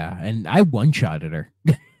 Yeah, yeah. And I one-shotted her.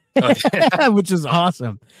 Oh, yeah. Which is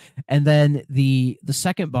awesome. And then the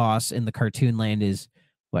second boss in the cartoon land is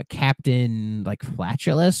what, Captain like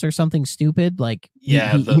Flatulus or something stupid. Like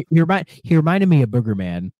Yeah, he reminded me of Booger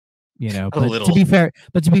Man, you know. A But little. to be fair,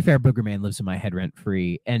 Booger Man lives in my head rent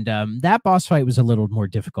free. And that boss fight was a little more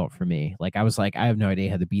difficult for me. Like I was like, I have no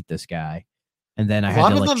idea how to beat this guy. And then I A had lot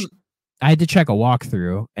to of like them I had to check a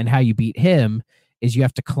walkthrough, and how you beat him is you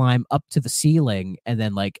have to climb up to the ceiling and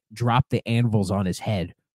then like drop the anvils on his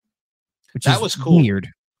head, which That is was cool. weird.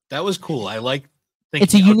 that was cool. I like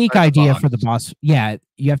It's a thinking unique outside idea box. for the boss. Yeah,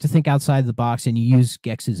 you have to think outside the box, and you use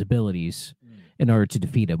Gex's abilities Mm. in order to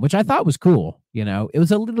defeat him, which I thought was cool. You know, it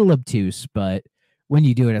was a little obtuse, but when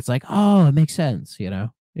you do it, it's like, oh, it makes sense. You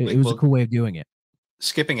know, it Like, was a well, cool way of doing it.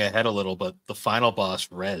 Skipping ahead a little, but the final boss,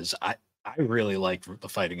 Rez, I really liked the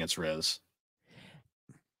fight against Rez.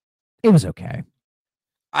 It was okay.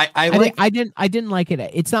 I like I didn't like it.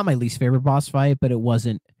 It's not my least favorite boss fight, but it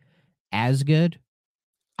wasn't as good.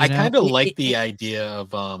 I You know? kind of It- like it- the it- idea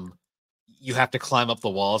of you have to climb up the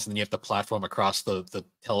walls and then you have to platform across the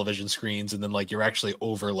television screens and then like you're actually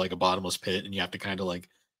over like a bottomless pit and you have to kind of like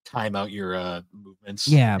time out your movements.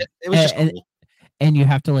 Yeah. It was just And- cool. And you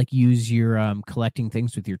have to like use your collecting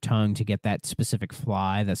things with your tongue to get that specific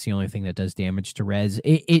fly. That's the only thing that does damage to Rez.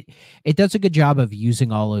 It does a good job of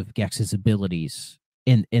using all of Gex's abilities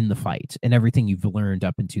in the fight and everything you've learned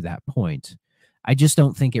up into that point. I just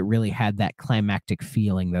don't think it really had that climactic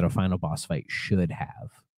feeling that a final boss fight should have.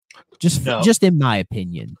 No. Just in my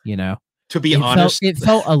opinion, you know. To be It honest, it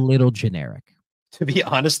felt a little generic. to be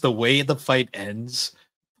honest, the way the fight ends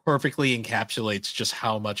perfectly encapsulates just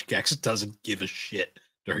how much Gex doesn't give a shit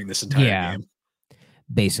during this entire Yeah. game.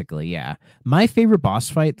 Basically, yeah. My favorite boss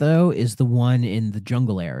fight though is the one in the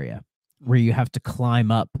jungle area where you have to climb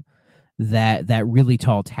up that really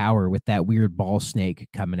tall tower with that weird ball snake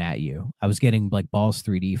coming at you. I was getting like Balls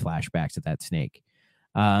 3D flashbacks at that snake.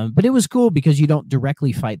 But it was cool because you don't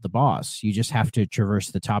directly fight the boss. You just have to traverse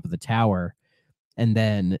the top of the tower and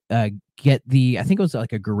then get I think it was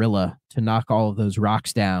like a gorilla to knock all of those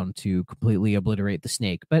rocks down to completely obliterate the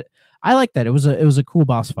snake. But I like that. It was a cool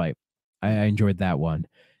boss fight. I enjoyed that one.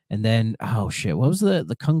 And then, oh shit, what was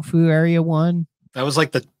the kung fu area one? That was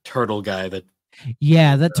like the turtle guy that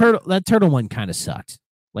Yeah, that turtle one kind of sucked.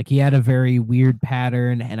 Like he had a very weird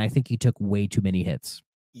pattern, and I think he took way too many hits.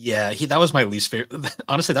 yeah, that was my least favorite.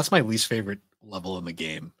 Honestly, that's my least favorite level in the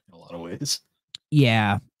game in a lot of ways.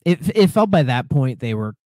 Yeah, it felt by that point they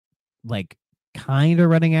were like kind of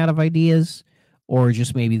running out of ideas, or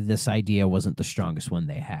just maybe this idea wasn't the strongest one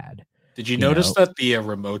they had. Did you You notice know. that the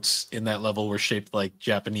remotes in that level were shaped like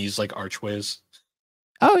Japanese like archways?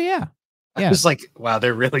 Oh yeah, I Yeah. was like, wow,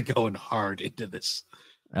 they're really going hard into this.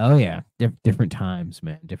 oh yeah, different times,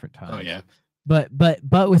 man, different times. Oh yeah. But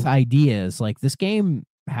with ideas, like this game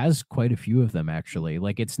has quite a few of them actually.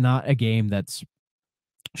 Like it's not a game that's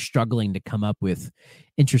struggling to come up with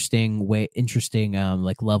interesting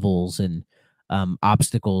like levels and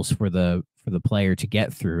obstacles for the player to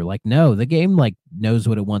get through. Like no, the game like knows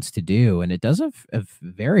what it wants to do, and it does a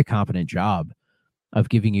very competent job of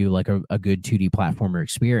giving you like a good 2D platformer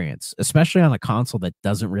experience, especially on a console that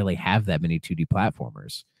doesn't really have that many 2D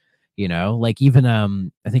platformers. You know, like even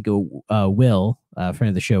I think Will, friend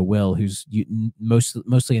of the show, Will, who's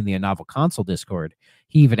mostly in the Novel Console Discord,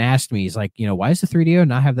 he even asked me, he's like, you know, why does the 3DO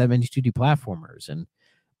not have that many 2D platformers? And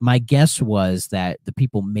my guess was that the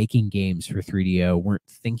people making games for 3DO weren't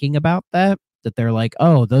thinking about that they're like,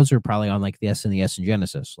 oh, those are probably on like the SNES and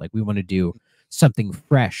Genesis. Like we want to do something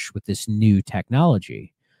fresh with this new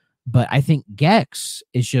technology. But I think Gex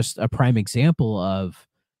is just a prime example of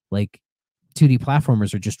like 2D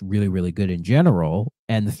platformers are just really, really good in general,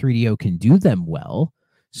 and the 3DO can do them well.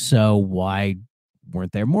 So why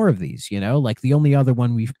weren't there more of these? You know, like the only other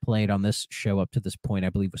one we've played on this show up to this point, I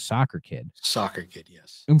believe, was Soccer Kid. Soccer Kid,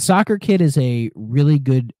 yes. And Soccer Kid is a really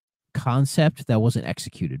good concept that wasn't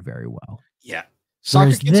executed very well. Yeah. Soccer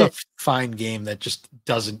Whereas Kid's a thi- fine game that just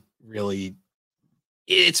doesn't really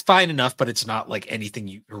it's fine enough, but it's not like anything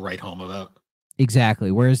you write home about.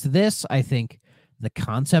 Exactly. Whereas this, I think the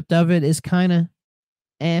concept of it is kind of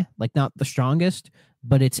like not the strongest,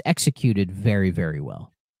 but it's executed very, very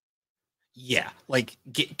well. Yeah, like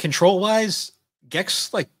control wise,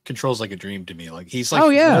 Gex like controls like a dream to me. Like he's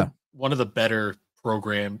like one of the better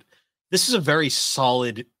programmed. This is a very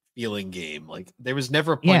solid feeling game. Like there was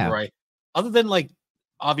never a point where other than like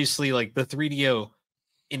obviously like the 3DO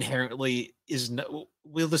inherently is no,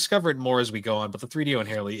 we'll discover it more as we go on, but the 3DO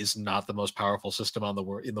inherently is not the most powerful system on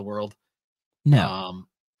in the world. No.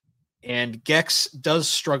 And Gex does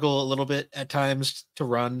struggle a little bit at times to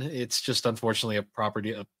run. It's just unfortunately a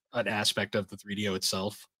property of an aspect of the 3DO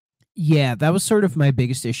itself. Yeah, that was sort of my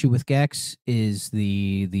biggest issue with Gex is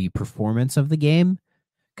the performance of the game.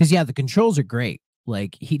 Because the controls are great.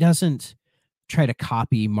 Like he doesn't try to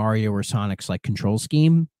copy Mario or Sonic's like control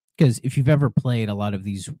scheme. Because if you've ever played a lot of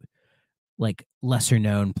these like lesser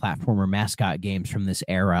known platformer mascot games from this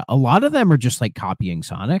era, a lot of them are just like copying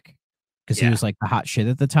Sonic because he was like the hot shit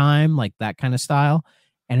at the time, like that kind of style.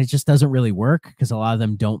 And it just doesn't really work because a lot of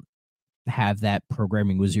them don't have that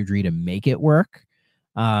programming wizardry to make it work.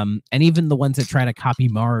 And even the ones that try to copy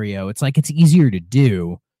Mario, it's like it's easier to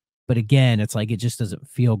do. But again, it's like it just doesn't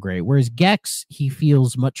feel great. Whereas Gex, he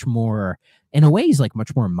feels much more, in a way, he's like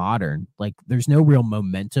much more modern. Like there's no real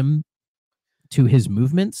momentum to his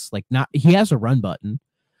movements. Like he has a run button,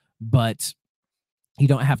 but you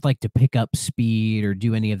don't have like to pick up speed or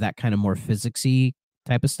do any of that kind of more physicsy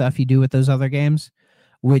type of stuff you do with those other games,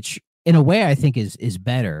 which in a way I think is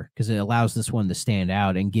better because it allows this one to stand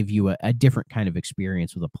out and give you a different kind of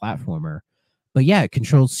experience with a platformer. But yeah, it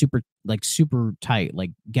controls super tight.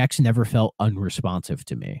 Like Gex never felt unresponsive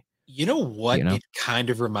to me. You know what it kind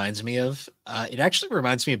of reminds me of? It actually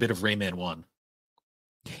reminds me a bit of Rayman 1.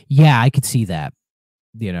 Yeah, I could see that.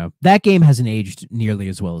 That game hasn't aged nearly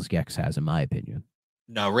as well as Gex has, in my opinion.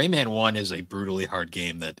 No, Rayman 1 is a brutally hard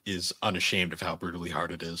game that is unashamed of how brutally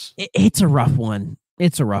hard it is. It's a rough one.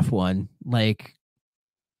 It's a rough one. Like,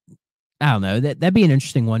 I don't know. That'd be an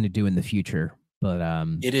interesting one to do in the future. But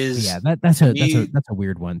it is. Yeah, that's a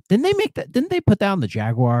weird one. Didn't they make that? Didn't they put that on the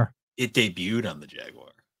Jaguar? It debuted on the Jaguar.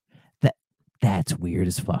 That's weird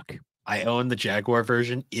as fuck. I own the Jaguar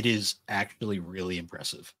version. It is actually really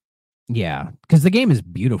impressive. Yeah, because the game is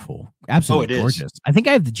beautiful, absolutely gorgeous. I think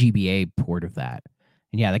I have the GBA port of that,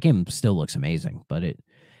 and yeah, that game still looks amazing. But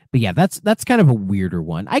yeah, that's kind of a weirder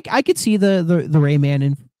one. I could see the Rayman,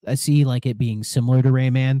 and I see like it being similar to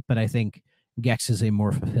Rayman, but I think Gex is a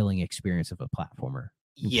more fulfilling experience of a platformer.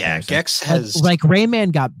 Yeah, Gex has like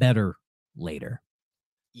Rayman got better later.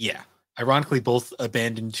 Yeah, ironically, both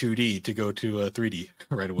abandoned 2D to go to 3D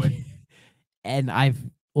right away. And I've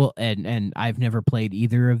never played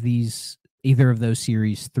either of those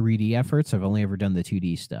series 3D efforts. I've only ever done the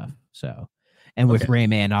 2D stuff. So, and with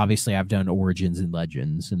Rayman, obviously, I've done Origins and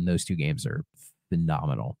Legends, and those two games are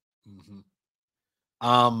phenomenal.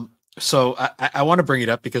 Mm-hmm. So I want to bring it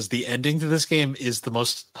up because the ending to this game is the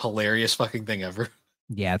most hilarious fucking thing ever.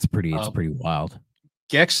 Yeah, it's pretty wild.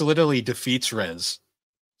 Gex literally defeats Rez.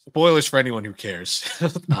 Spoilers for anyone who cares.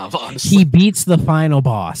 Honestly. He beats the final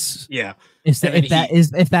boss. Yeah.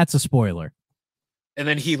 If that's a spoiler. And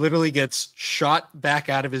then he literally gets shot back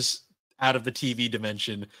out of the TV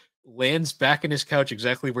dimension, lands back in his couch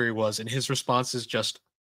exactly where he was, and his response is just,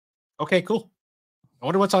 okay, cool. I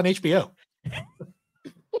wonder what's on HBO.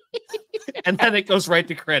 And then it goes right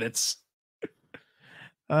to credits.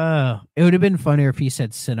 It would have been funnier if he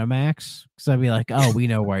said Cinemax, because I'd be like, oh, we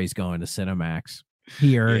know why he's going to Cinemax.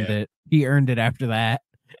 He earned it. He earned it after that.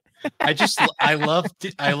 I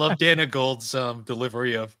love Dana Gold's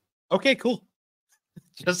delivery of, okay, cool.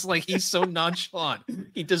 Just like he's so nonchalant.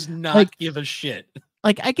 He does not give a shit.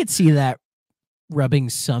 Like I could see that rubbing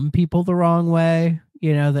some people the wrong way,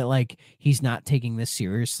 that like he's not taking this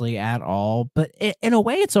seriously at all. But in a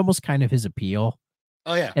way, it's almost kind of his appeal.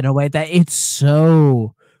 Oh yeah. In a way that it's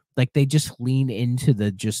so like they just lean into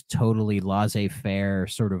the just totally laissez-faire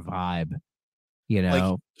sort of vibe,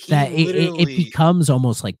 that it becomes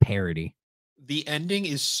almost like parody. The ending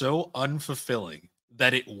is so unfulfilling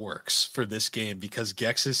that it works for this game because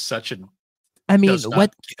Gex is such give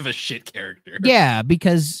a shit character. Yeah,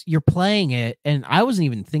 because you're playing it, and I wasn't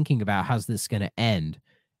even thinking about how's this going to end,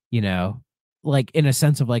 like in a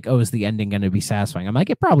sense of like, oh, is the ending going to be satisfying? I'm like,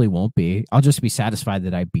 it probably won't be. I'll just be satisfied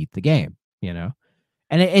that I beat the game, and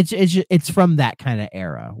it's from that kind of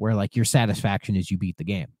era where like your satisfaction is you beat the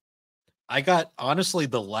game. I got honestly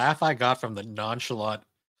the laugh I got from the nonchalant,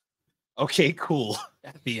 okay, cool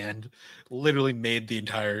at the end literally made the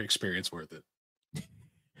entire experience worth it.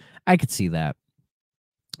 I could see that.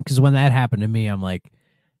 Because when that happened to me, I'm like,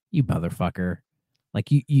 you motherfucker. Like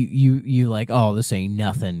you like, oh, this ain't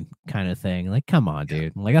nothing kind of thing. Like, come on,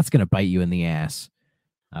 dude. Like, that's gonna bite you in the ass.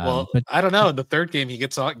 Well, but I don't know. In the third game, he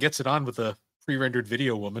gets it on with a pre-rendered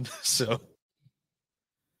video woman. So,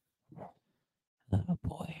 oh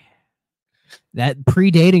boy, that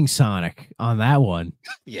predating Sonic on that one.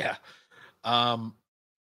 Yeah.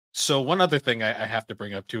 So one other thing I have to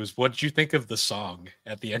bring up too is, what did you think of the song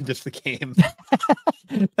at the end of the game?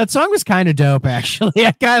 That song was kind of dope, actually.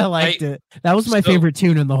 I kind of liked it. That was my favorite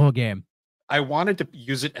tune in the whole game. I wanted to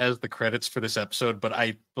use it as the credits for this episode, but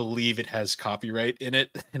I believe it has copyright in it,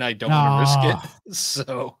 and I don't want to risk it.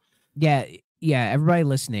 So yeah, everybody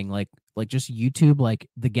listening, like just YouTube like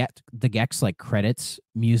the Gex like credits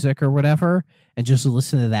music or whatever, and just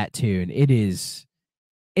listen to that tune.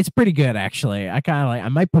 It's pretty good, actually. I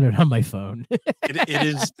might put it on my phone. it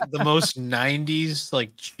is the most 90s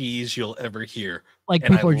like cheese you'll ever hear. Like,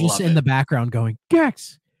 people are just in the background going,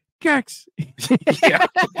 Gex. Yeah.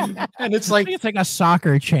 And it's like a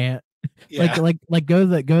soccer chant. Yeah. Like go to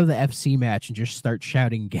the FC match and just start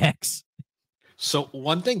shouting Gex. So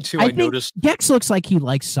one thing too, I noticed Gex looks like he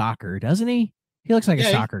likes soccer, doesn't he? He looks like a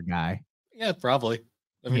soccer guy. Yeah, probably.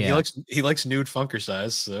 I mean, he likes nude funker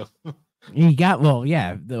size, so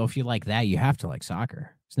if you like that, you have to like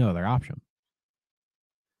soccer. There's no other option.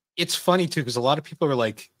 It's funny too, because a lot of people are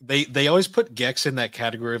like, they always put Gex in that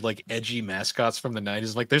category of like edgy mascots from the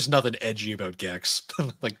 90s. Like, there's nothing edgy about Gex.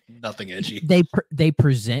 Like, nothing edgy. They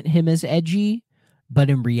present him as edgy,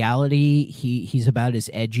 but in reality, he's about as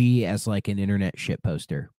edgy as like an internet shit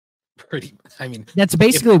poster. I mean, that's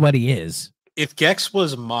basically what he is. If Gex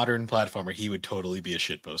was a modern platformer, he would totally be a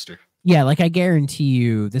shit poster. Yeah, like, I guarantee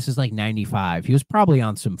you, this is like 95. He was probably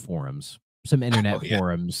on some forums, some internet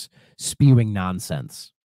forums, spewing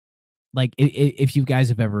nonsense. Like, if you guys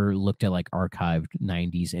have ever looked at like archived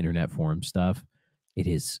 90s internet forum stuff, it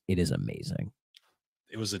is amazing.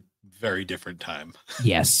 It was a very different time.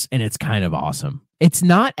 Yes, and it's kind of awesome. It's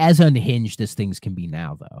not as unhinged as things can be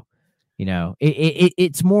now, though. You know,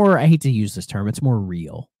 it's more, I hate to use this term, it's more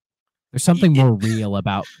real. There's something more real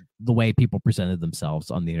about the way people presented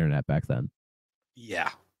themselves on the internet back then. Yeah,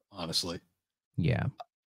 honestly. Yeah.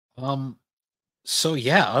 So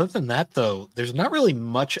yeah, other than that though, there's not really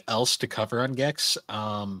much else to cover on Gex.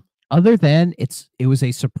 Other than it was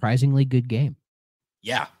a surprisingly good game.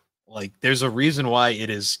 Yeah. Like, there's a reason why it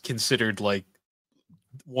is considered like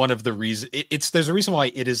one of the reasons there's a reason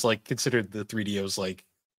why it is like considered the 3DO's like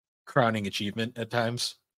crowning achievement at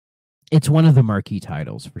times. It's one of the marquee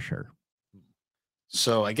titles for sure.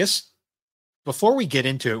 So I guess before we get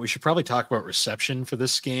into it, we should probably talk about reception for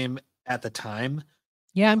this game at the time.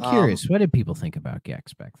 Yeah, I'm curious. What did people think about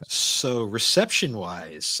Gex back then? So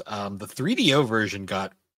reception-wise, the 3DO version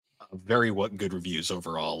got very good reviews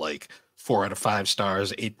overall, like 4 out of 5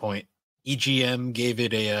 stars, 8 EGM gave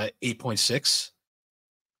it a 8.6.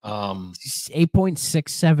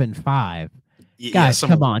 8.675. Guys,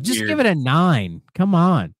 come on. Just give it a 9. Come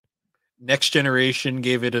on. Next Generation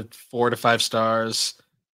gave it a 4 to 5 stars.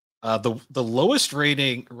 The lowest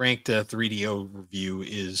ranked 3DO review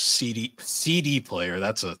is CD Player.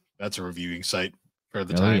 That's a reviewing site for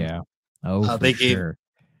the time. Yeah. Oh, they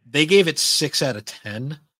gave it 6 out of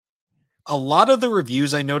 10. A lot of the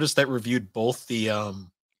reviews I noticed that reviewed both the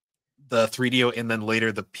 3DO and then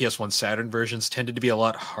later the PS1 Saturn versions tended to be a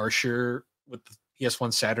lot harsher with the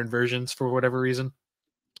PS1 Saturn versions for whatever reason.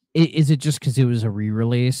 Is it just because it was a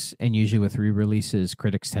re-release, and usually with re-releases,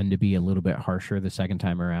 critics tend to be a little bit harsher the second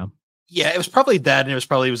time around? Yeah, it was probably that, and it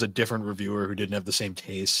was a different reviewer who didn't have the same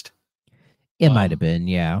taste. It might have been,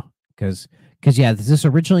 yeah, because this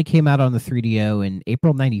originally came out on the 3DO in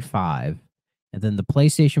April '95, and then the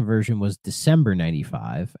PlayStation version was December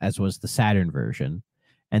 '95, as was the Saturn version,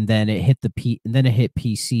 and then it hit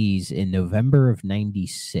PCs in November of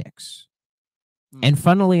 '96. And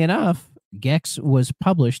funnily enough, Gex was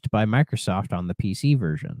published by Microsoft on the PC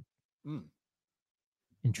version.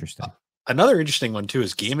 Interesting. Another interesting one too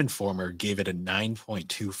is Game Informer gave it a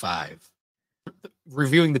 9.25,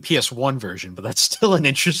 reviewing the PS1 version, but that's still an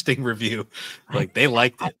interesting review. Like, they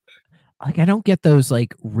liked it. Like, I don't get those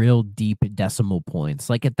like real deep decimal points.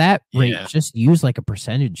 Like, at that rate, just use like a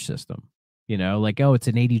percentage system. You know, like, oh, it's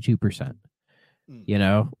an 82%. You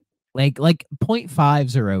know, like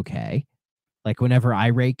 0.5s are okay. Like, whenever I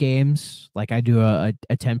rate games, like, I do a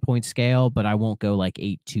 10-point scale, but I won't go like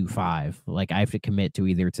 8.25. Like, I have to commit to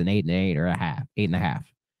either it's an 8 and 8 or a half, 8.5.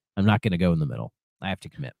 I'm not going to go in the middle. I have to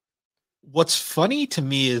commit. What's funny to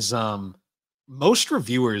me is most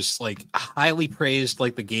reviewers like highly praised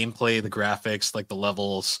like the gameplay, the graphics, like the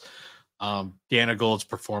levels. Dana Gold's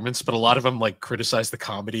performance, but a lot of them like criticize the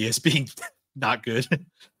comedy as being not good.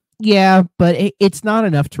 Yeah, but it's not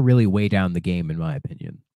enough to really weigh down the game, in my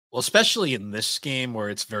opinion. Well, especially in this game where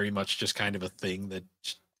it's very much just kind of a thing that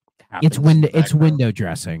it's window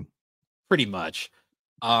dressing. Pretty much.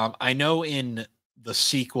 I know in the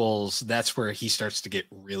sequels, that's where he starts to get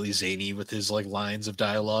really zany with his like lines of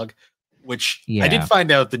dialogue, which I did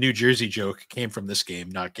find out the New Jersey joke came from this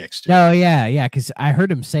game, not Gex 2. Oh, yeah, because I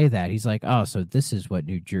heard him say that. He's like, oh, so this is what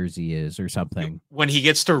New Jersey is or something. When he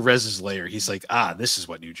gets to Rez's lair, he's like, this is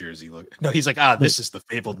what New Jersey looks. No, he's like, this is the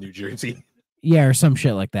fabled New Jersey. Yeah, or some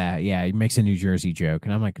shit like that. Yeah, he makes a New Jersey joke.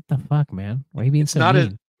 And I'm like, what the fuck, man? Why are you being so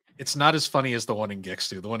mean? It's not as funny as the one in Gex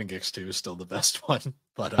 2. The one in Gex 2 is still the best one.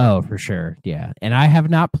 But oh, for sure. Yeah. And I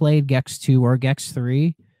have not played Gex 2 or Gex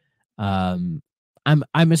 3. I'm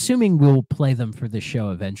assuming we'll play them for the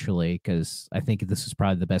show eventually, because I think this is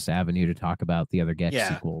probably the best avenue to talk about the other Gex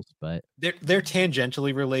sequels. But they're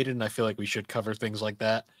tangentially related, and I feel like we should cover things like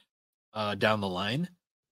that down the line.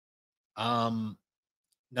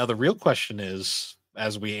 Now the real question is,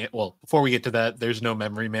 before we get to that, there's no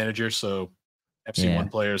memory manager, so FC1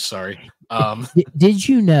 players, sorry. Did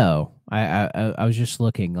you know? I was just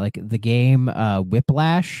looking, like the game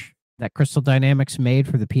Whiplash that Crystal Dynamics made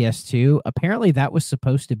for the PS2. Apparently, that was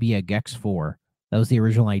supposed to be a Gex 4. That was the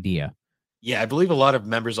original idea. Yeah, I believe a lot of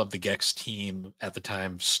members of the Gex team at the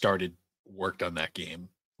time worked on that game.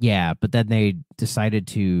 Yeah, but then they decided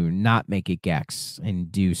to not make it Gex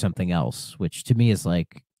and do something else, which to me is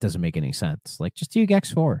like, doesn't make any sense. Like, just do Gex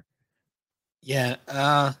 4. Yeah,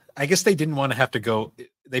 I guess they didn't want to have to go.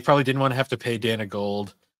 They probably didn't want to have to pay Dana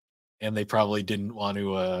Gold, and they probably didn't want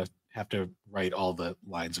to have to write all the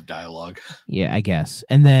lines of dialogue. Yeah, I guess.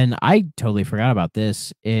 And then I totally forgot about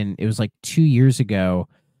this. And it was like 2 years ago,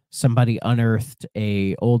 somebody unearthed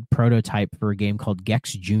a old prototype for a game called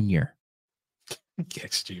Gex Junior.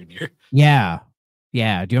 Gex Junior. Yeah.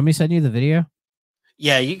 Yeah. Do you want me to send you the video?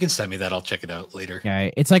 Yeah, you can send me that. I'll check it out later.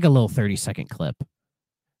 Okay. It's like a little 30-second clip.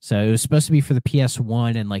 So it was supposed to be for the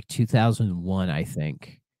PS1 in like 2001, I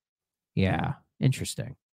think. Yeah.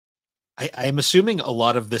 Interesting. I'm assuming a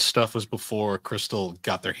lot of this stuff was before Crystal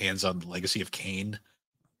got their hands on the Legacy of Kain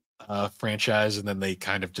franchise, and then they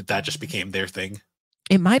kind of that just became their thing.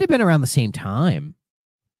 It might have been around the same time,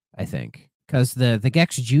 I think, because the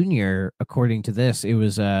Gex Junior, according to this, it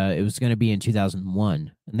was going to be in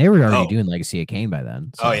 2001, and they were already doing Legacy of Kain by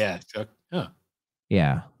then. So. Oh yeah,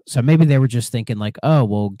 yeah. So maybe they were just thinking like, oh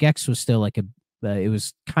well, Gex was still like it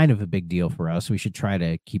was kind of a big deal for us. We should try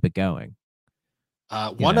to keep it going.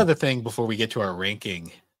 One other thing before we get to our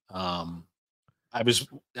ranking, I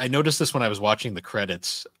noticed this when I was watching the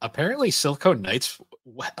credits. Apparently, Silicon Knights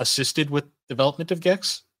assisted with development of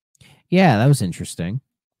Gex. Yeah, that was interesting.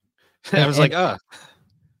 I was like,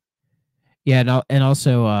 Yeah, and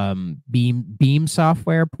also Beam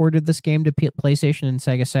Software ported this game to PlayStation and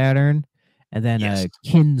Sega Saturn, and then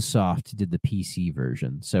Kinsoft did the PC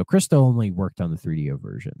version. So Crystal only worked on the 3DO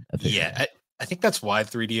version. Yeah, I think that's why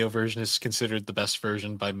 3DO version is considered the best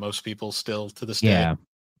version by most people still to this day.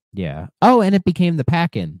 Yeah. Oh, and it became the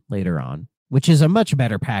pack-in later on, which is a much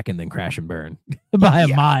better pack-in than Crash and Burn by a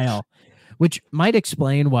mile, which might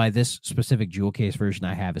explain why this specific jewel case version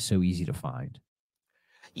I have is so easy to find.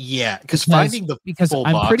 Yeah, because finding the full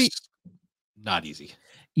box not easy.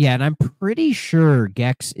 Yeah, and I'm pretty sure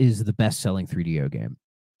Gex is the best-selling 3DO game.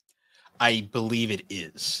 I believe it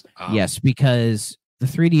is. Yes, because the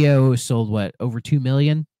 3DO sold over 2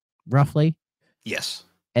 million, roughly. Yes.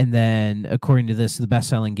 And then, according to this, the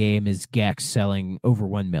best-selling game is Gex, selling over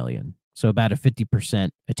 1 million. So about a 50%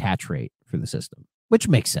 attach rate for the system, which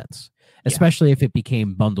makes sense, especially if it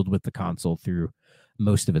became bundled with the console through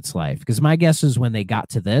most of its life. Because my guess is when they got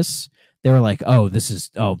to this, they were like, throw this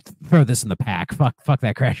in the pack. Fuck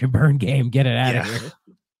that Crash and Burn game. Get it out of here.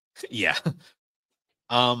 Yeah.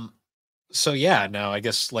 So yeah, now I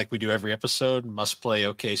guess like we do every episode, must play,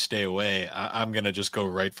 okay, stay away. I'm going to just go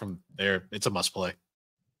right from there. It's a must play.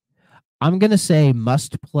 I'm going to say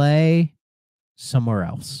must play somewhere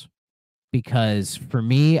else. Because for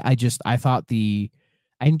me, I thought I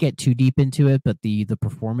didn't get too deep into it, but the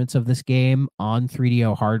performance of this game on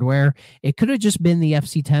 3DO hardware, it could have just been the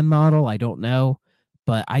FC10 model. I don't know,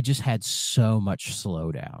 but I just had so much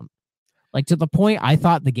slowdown. Like to the point I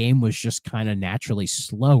thought the game was just kind of naturally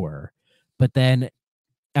slower. But then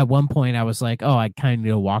at one point I was like, I kind of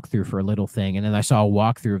need a walkthrough for a little thing. And then I saw a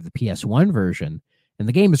walkthrough of the PS1 version, and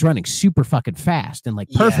the game is running super fucking fast and like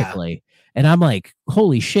perfectly. Yeah. And I'm like,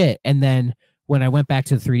 holy shit. And then when I went back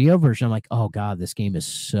to the 3DO version, I'm like, oh God, this game is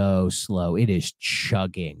so slow. It is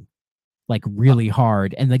chugging like really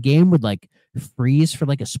hard. And the game would like freeze for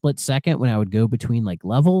like a split second when I would go between like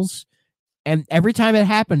levels. And every time it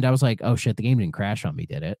happened, I was like, oh shit, the game didn't crash on me,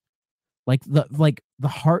 did it? Like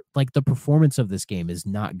the performance of this game is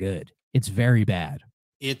not good. It's very bad.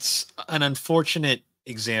 It's an unfortunate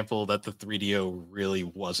example that the 3DO really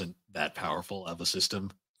wasn't that powerful of a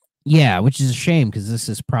system. Yeah, which is a shame because this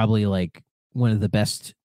is probably like one of the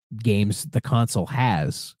best games the console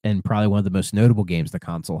has, and probably one of the most notable games the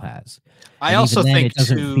console has. I also think it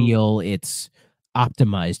doesn't feel it's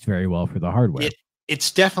optimized very well for the hardware.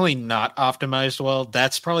 It's definitely not optimized well.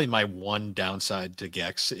 That's probably my one downside to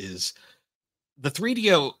Gex is the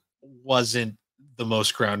 3DO wasn't the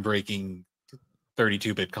most groundbreaking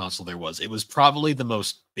 32-bit console there was. It was probably the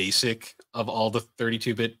most basic of all the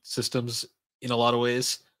 32-bit systems in a lot of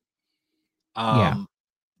ways.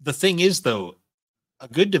 The thing is, though, a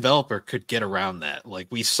good developer could get around that. Like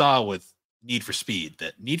we saw with Need for Speed,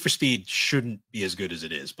 that Need for Speed shouldn't be as good as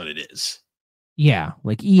it is, but it is. Yeah,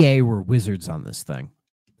 like EA were wizards on this thing.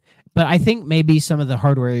 But I think maybe some of the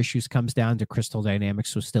hardware issues comes down to Crystal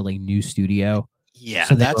Dynamics was still a new studio. Yeah,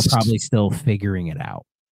 so they were probably still figuring it out.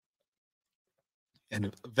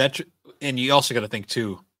 And you also got to think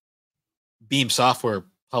too, Beam Software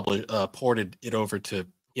ported it over to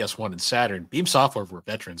PS1 and Saturn. Beam Software were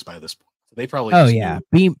veterans by this point, so they probably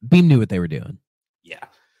Beam knew what they were doing. Yeah,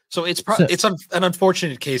 so it's an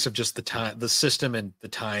unfortunate case of just the system and the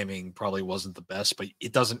timing probably wasn't the best, but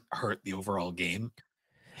it doesn't hurt the overall game.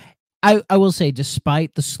 I will say,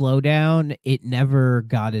 despite the slowdown, it never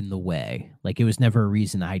got in the way. Like it was never a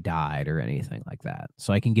reason I died or anything like that.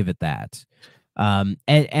 So I can give it that.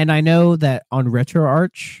 And I know that on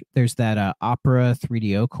RetroArch, there's that Opera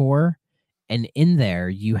 3DO core, and in there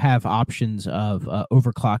you have options of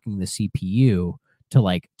overclocking the CPU to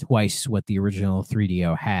like twice what the original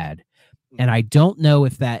 3DO had. And I don't know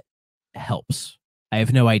if that helps. I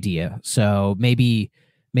have no idea. So maybe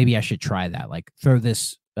I should try that. Like throw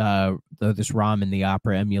this ROM in the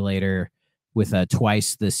Opera emulator with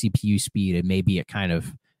twice the CPU speed, and maybe it kind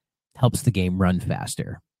of helps the game run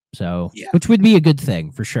faster. So, which would be a good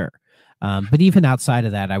thing for sure. But even outside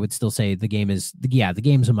of that, I would still say the game's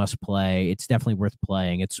a must play. It's definitely worth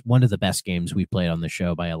playing. It's one of the best games we've played on the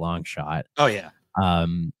show by a long shot. Oh yeah.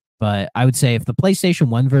 But I would say if the PlayStation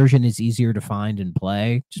 1 version is easier to find and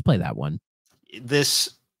play, just play that one.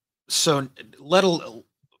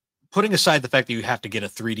 Putting aside the fact that you have to get a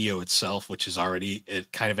 3DO itself, which is already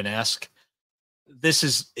kind of an ask, this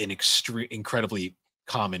is an incredibly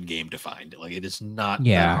common game to find. Like it is not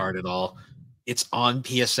that hard at all. It's on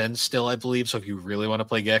PSN still, I believe. So if you really want to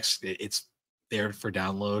play Gex, it's there for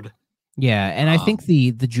download. Yeah, and I think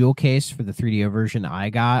the jewel case for the 3DO version I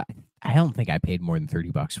don't think I paid more than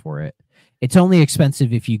 $30 for it. It's only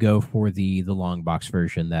expensive if you go for the long box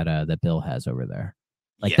version that Bill has over there.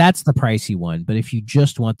 Like that's the pricey one, but if you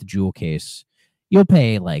just want the jewel case, you'll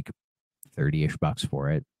pay like $30-ish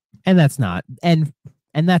for it. And that's not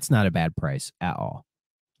a bad price at all.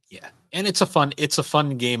 Yeah. And it's a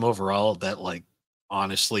fun game overall that like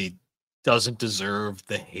honestly doesn't deserve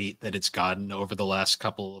the hate that it's gotten over the last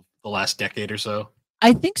decade or so.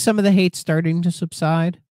 I think some of the hate's starting to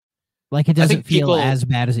subside. Like it doesn't feel as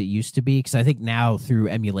bad as it used to be, because I think now through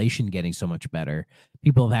emulation getting so much better,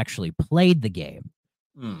 people have actually played the game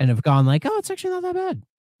and have gone like, oh, it's actually not that bad.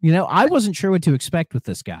 You know, I wasn't sure what to expect with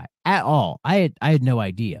this guy at all. I had no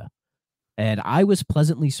idea. And I was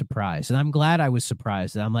pleasantly surprised. And I'm glad I was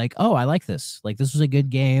surprised. And I'm like, oh, I like this. Like, this was a good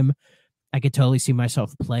game. I could totally see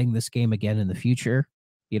myself playing this game again in the future.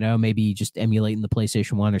 You know, maybe just emulating the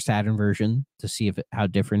PlayStation 1 or Saturn version to see how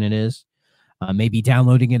different it is. Maybe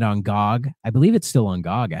downloading it on GOG. I believe it's still on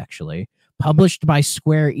GOG, actually. Published by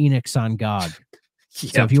Square Enix on GOG.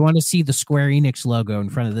 Yep. So if you want to see the Square Enix logo in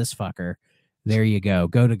front of this fucker, there you go.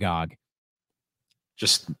 Go to GOG.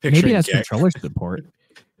 Just picturing maybe that's controller support.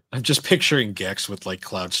 I'm just picturing Gex with like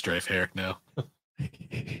Cloud Strife hair now.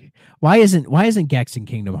 Why isn't Gex in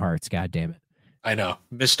Kingdom Hearts? God damn it! I know,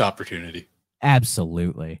 missed opportunity.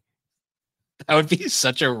 Absolutely. That would be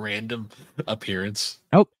such a random appearance.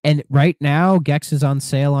 Oh, and right now Gex is on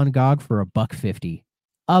sale on GOG for $1.50.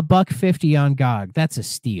 $1.50 on GOG. That's a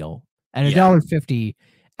steal. And $1.50,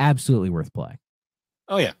 absolutely worth play.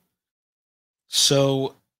 Oh yeah.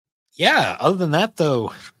 So yeah, other than that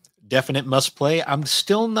though, definite must play. I'm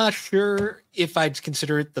still not sure if I'd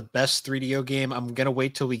consider it the best 3DO game. I'm gonna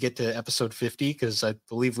wait till we get to episode 50 because I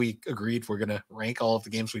believe we agreed we're gonna rank all of the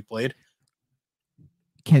games we played.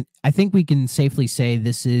 I think we can safely say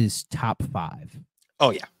this is top 5.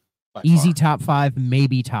 Oh yeah, easy top 5,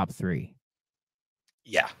 maybe top 3.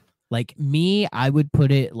 Yeah, like me, I would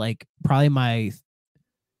put it like probably my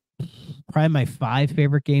probably my 5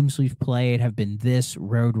 favorite games we've played have been this,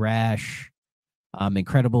 Road Rash,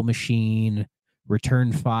 Incredible Machine,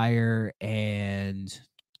 Return Fire, and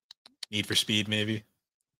Need for Speed, maybe.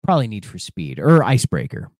 Probably Need for Speed or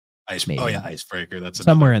Icebreaker. Oh yeah, Icebreaker. That's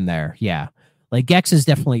somewhere in there. Yeah. Like Gex is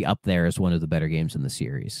definitely up there as one of the better games in the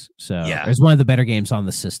series. So yeah, as one of the better games on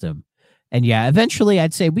the system. And yeah, eventually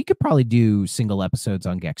I'd say we could probably do single episodes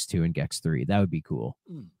on Gex 2 and Gex 3. That would be cool.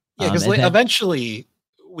 Yeah, because eventually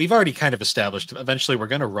we've already kind of established eventually we're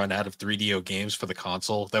going to run out of 3DO games for the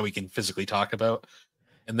console that we can physically talk about.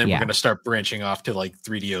 And then we're going to start branching off to like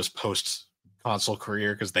 3DO's post console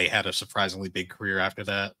career because they had a surprisingly big career after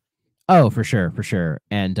that. Oh, for sure, for sure.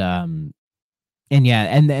 And yeah,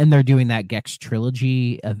 and they're doing that Gex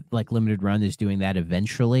trilogy of like limited run is doing that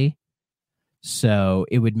eventually. So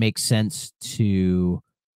it would make sense to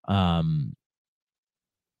talk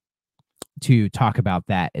about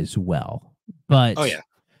that as well. But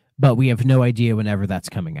but we have no idea whenever that's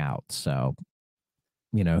coming out. So,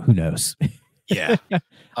 you know, who knows? Yeah.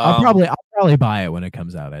 I'll probably buy it when it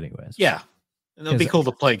comes out anyways. Yeah. And it'll be cool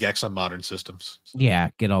to play Gex on modern systems. Yeah,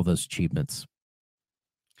 get all those achievements.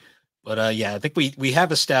 But yeah, I think we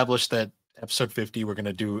have established that episode 50 we're going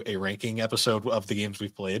to do a ranking episode of the games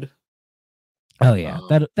we've played. Oh yeah,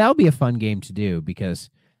 that'll be a fun game to do because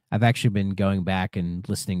I've actually been going back and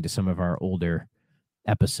listening to some of our older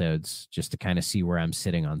episodes just to kind of see where I'm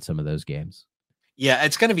sitting on some of those games. Yeah,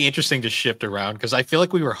 it's going to be interesting to shift around because I feel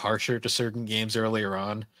like we were harsher to certain games earlier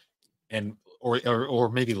on, and or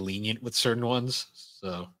maybe lenient with certain ones.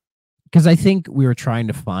 So because I think we were trying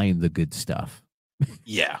to find the good stuff.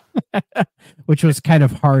 Yeah, which was kind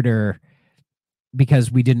of harder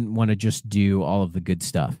because we didn't want to just do all of the good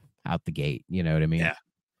stuff out the gate. You know what I mean? Yeah.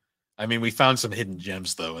 I mean, we found some hidden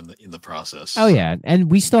gems though in the process. Oh yeah,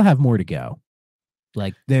 and we still have more to go.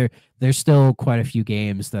 Like there's still quite a few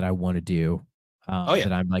games that I want to do.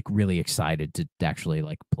 That I'm like really excited to actually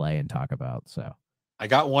like play and talk about. So I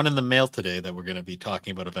got one in the mail today that we're going to be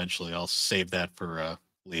talking about eventually. I'll save that for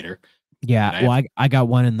later. Yeah, well, I got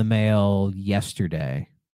one in the mail yesterday,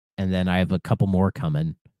 and then I have a couple more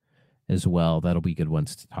coming as well. That'll be good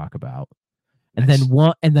ones to talk about. And nice.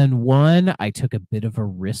 then one I took a bit of a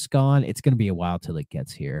risk on. It's going to be a while till it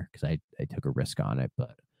gets here because I took a risk on it,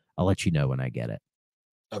 but I'll let you know when I get it.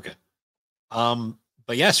 Okay.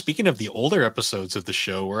 But yeah, speaking of the older episodes of the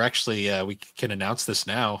show, we're actually we can announce this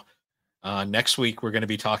now. Next week we're going to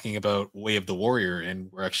be talking about Way of the Warrior,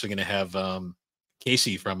 and we're actually going to have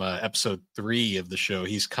Casey from episode 3 of the show.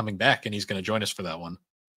 He's coming back and he's going to join us for that one.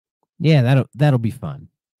 Yeah, that'll be fun.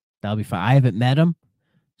 That'll be fun. I haven't met him,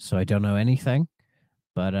 so I don't know anything.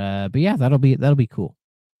 But yeah, that'll be cool.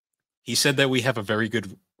 He said that we have a very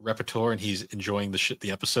good repertoire and he's enjoying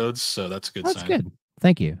the episodes, so that's a good sign. That's good.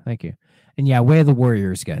 Thank you. And yeah, Way of the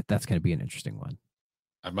Warrior is good. That's going to be an interesting one.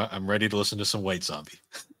 I'm ready to listen to some White Zombie.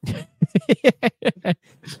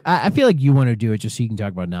 I feel like you want to do it just so you can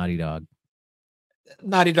talk about Naughty Dog.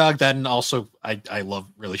 That, and also I love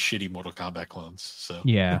really shitty Mortal Kombat clones. So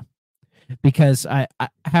yeah, because how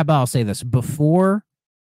about I'll say this before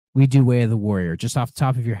we do Way of the Warrior, just off the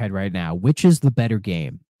top of your head right now, which is the better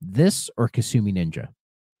game, this or Kasumi Ninja?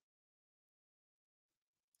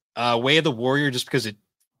 Way of the Warrior, just because it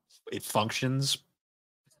functions.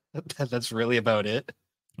 That's really about it.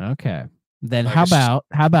 Okay, then how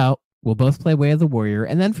about we'll both play Way of the Warrior,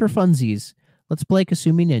 and then for funsies, let's play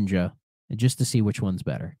Kasumi Ninja. Just to see which one's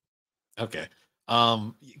better. Okay.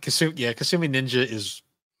 Kasumi Ninja is.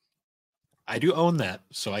 I do own that,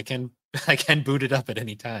 so I can boot it up at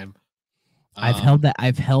any time. I've held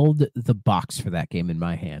the box for that game in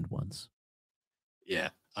my hand once.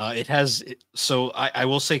 Yeah. It has. So I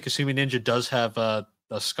will say Kasumi Ninja does have a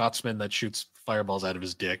Scotsman that shoots fireballs out of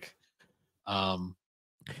his dick.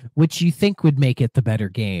 Which you think would make it the better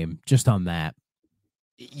game, just on that.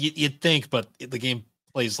 You'd think, but the game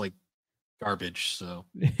plays like garbage, so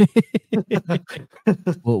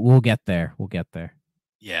we'll get there.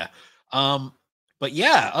 Yeah. But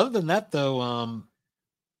yeah, other than that though,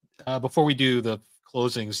 before we do the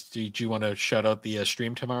closings, do you want to shout out the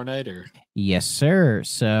stream tomorrow night? Or yes sir,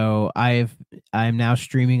 so I'm now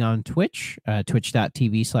streaming on Twitch,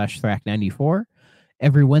 twitch.tv/Thrak94.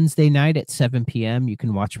 Every Wednesday night at 7 p.m. you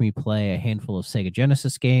can watch me play a handful of Sega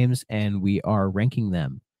Genesis games, and we are ranking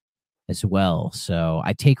them as well. So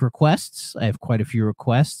I take requests. I have quite a few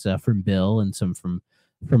requests from Bill and some from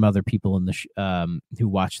other people in the who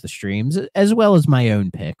watch the streams, as well as my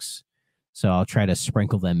own picks. So I'll try to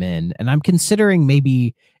sprinkle them in. And I'm considering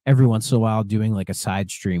maybe every once in a while doing like a side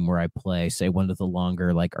stream where I play, say, one of the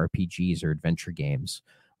longer like RPGs or adventure games,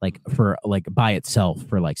 like for like by itself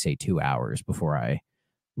for like say 2 hours before I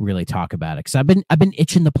really talk about it, because I've been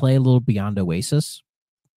itching to play a little Beyond Oasis,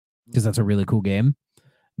 because that's a really cool game.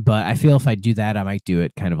 But I feel if I do that, I might do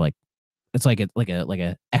it kind of like it's like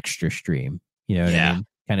a extra stream, you know what I mean,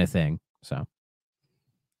 kind of thing. So,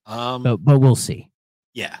 but we'll see.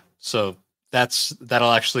 Yeah, so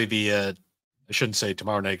that'll actually be I shouldn't say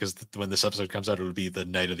tomorrow night, because when this episode comes out, it'll be the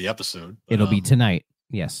night of the episode. But, it'll be tonight.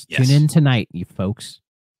 Yes, tune in tonight, you folks.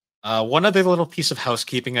 One other little piece of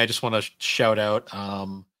housekeeping I just want to shout out,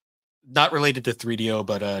 not related to 3DO,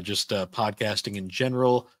 but just podcasting in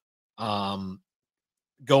general.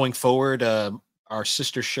 Going forward, our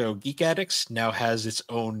sister show Geek Addicts now has its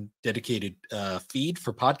own dedicated feed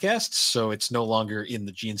for podcasts, so it's no longer in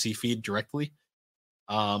the GNC feed directly.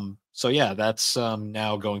 So yeah, that's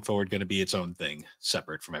now going forward going to be its own thing,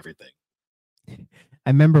 separate from everything. I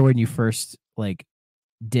remember when you first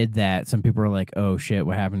did that, some people were like, "Oh shit,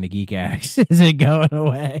 what happened to Geek Addicts? Is it going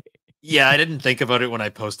away?" Yeah, I didn't think about it when I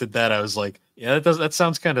posted that. I was like, "Yeah, that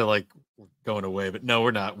sounds kind of like going away," but no,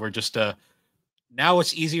 we're not. We're just now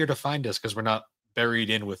it's easier to find us because we're not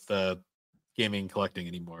buried in with gaming collecting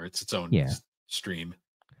anymore. It's its own stream.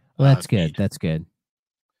 Well, that's good. That's good.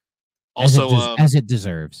 Also, as it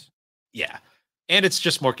deserves. Yeah, and it's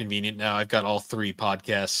just more convenient now. I've got all 3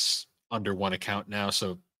 podcasts under one account now,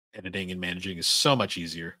 so editing and managing is so much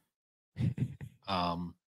easier.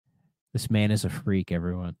 This man is a freak,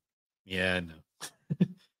 everyone. Yeah, I know.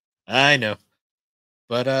 I know.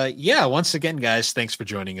 But yeah, once again, guys, thanks for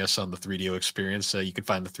joining us on the 3DO Experience. You can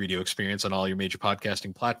find the 3DO Experience on all your major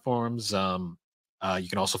podcasting platforms. You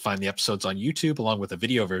can also find the episodes on YouTube along with a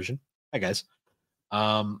video version. Hi, guys.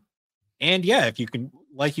 And yeah, if you can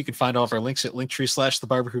find all of our links at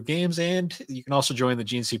Linktree/TheBarberCrew Games, and you can also join the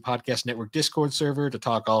GNC Podcast Network Discord server to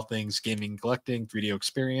talk all things gaming and collecting, 3DO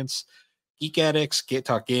Experience, Geek Addicts,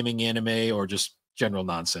 talk gaming, anime, or just general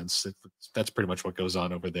nonsense. That's pretty much what goes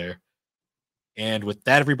on over there. And with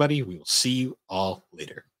that, everybody, we will see you all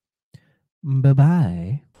later.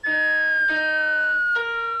 Bye-bye.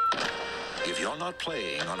 If you're not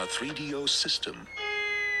playing on a 3DO system,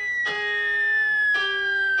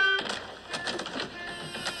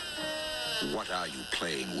 what are you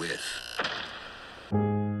playing with?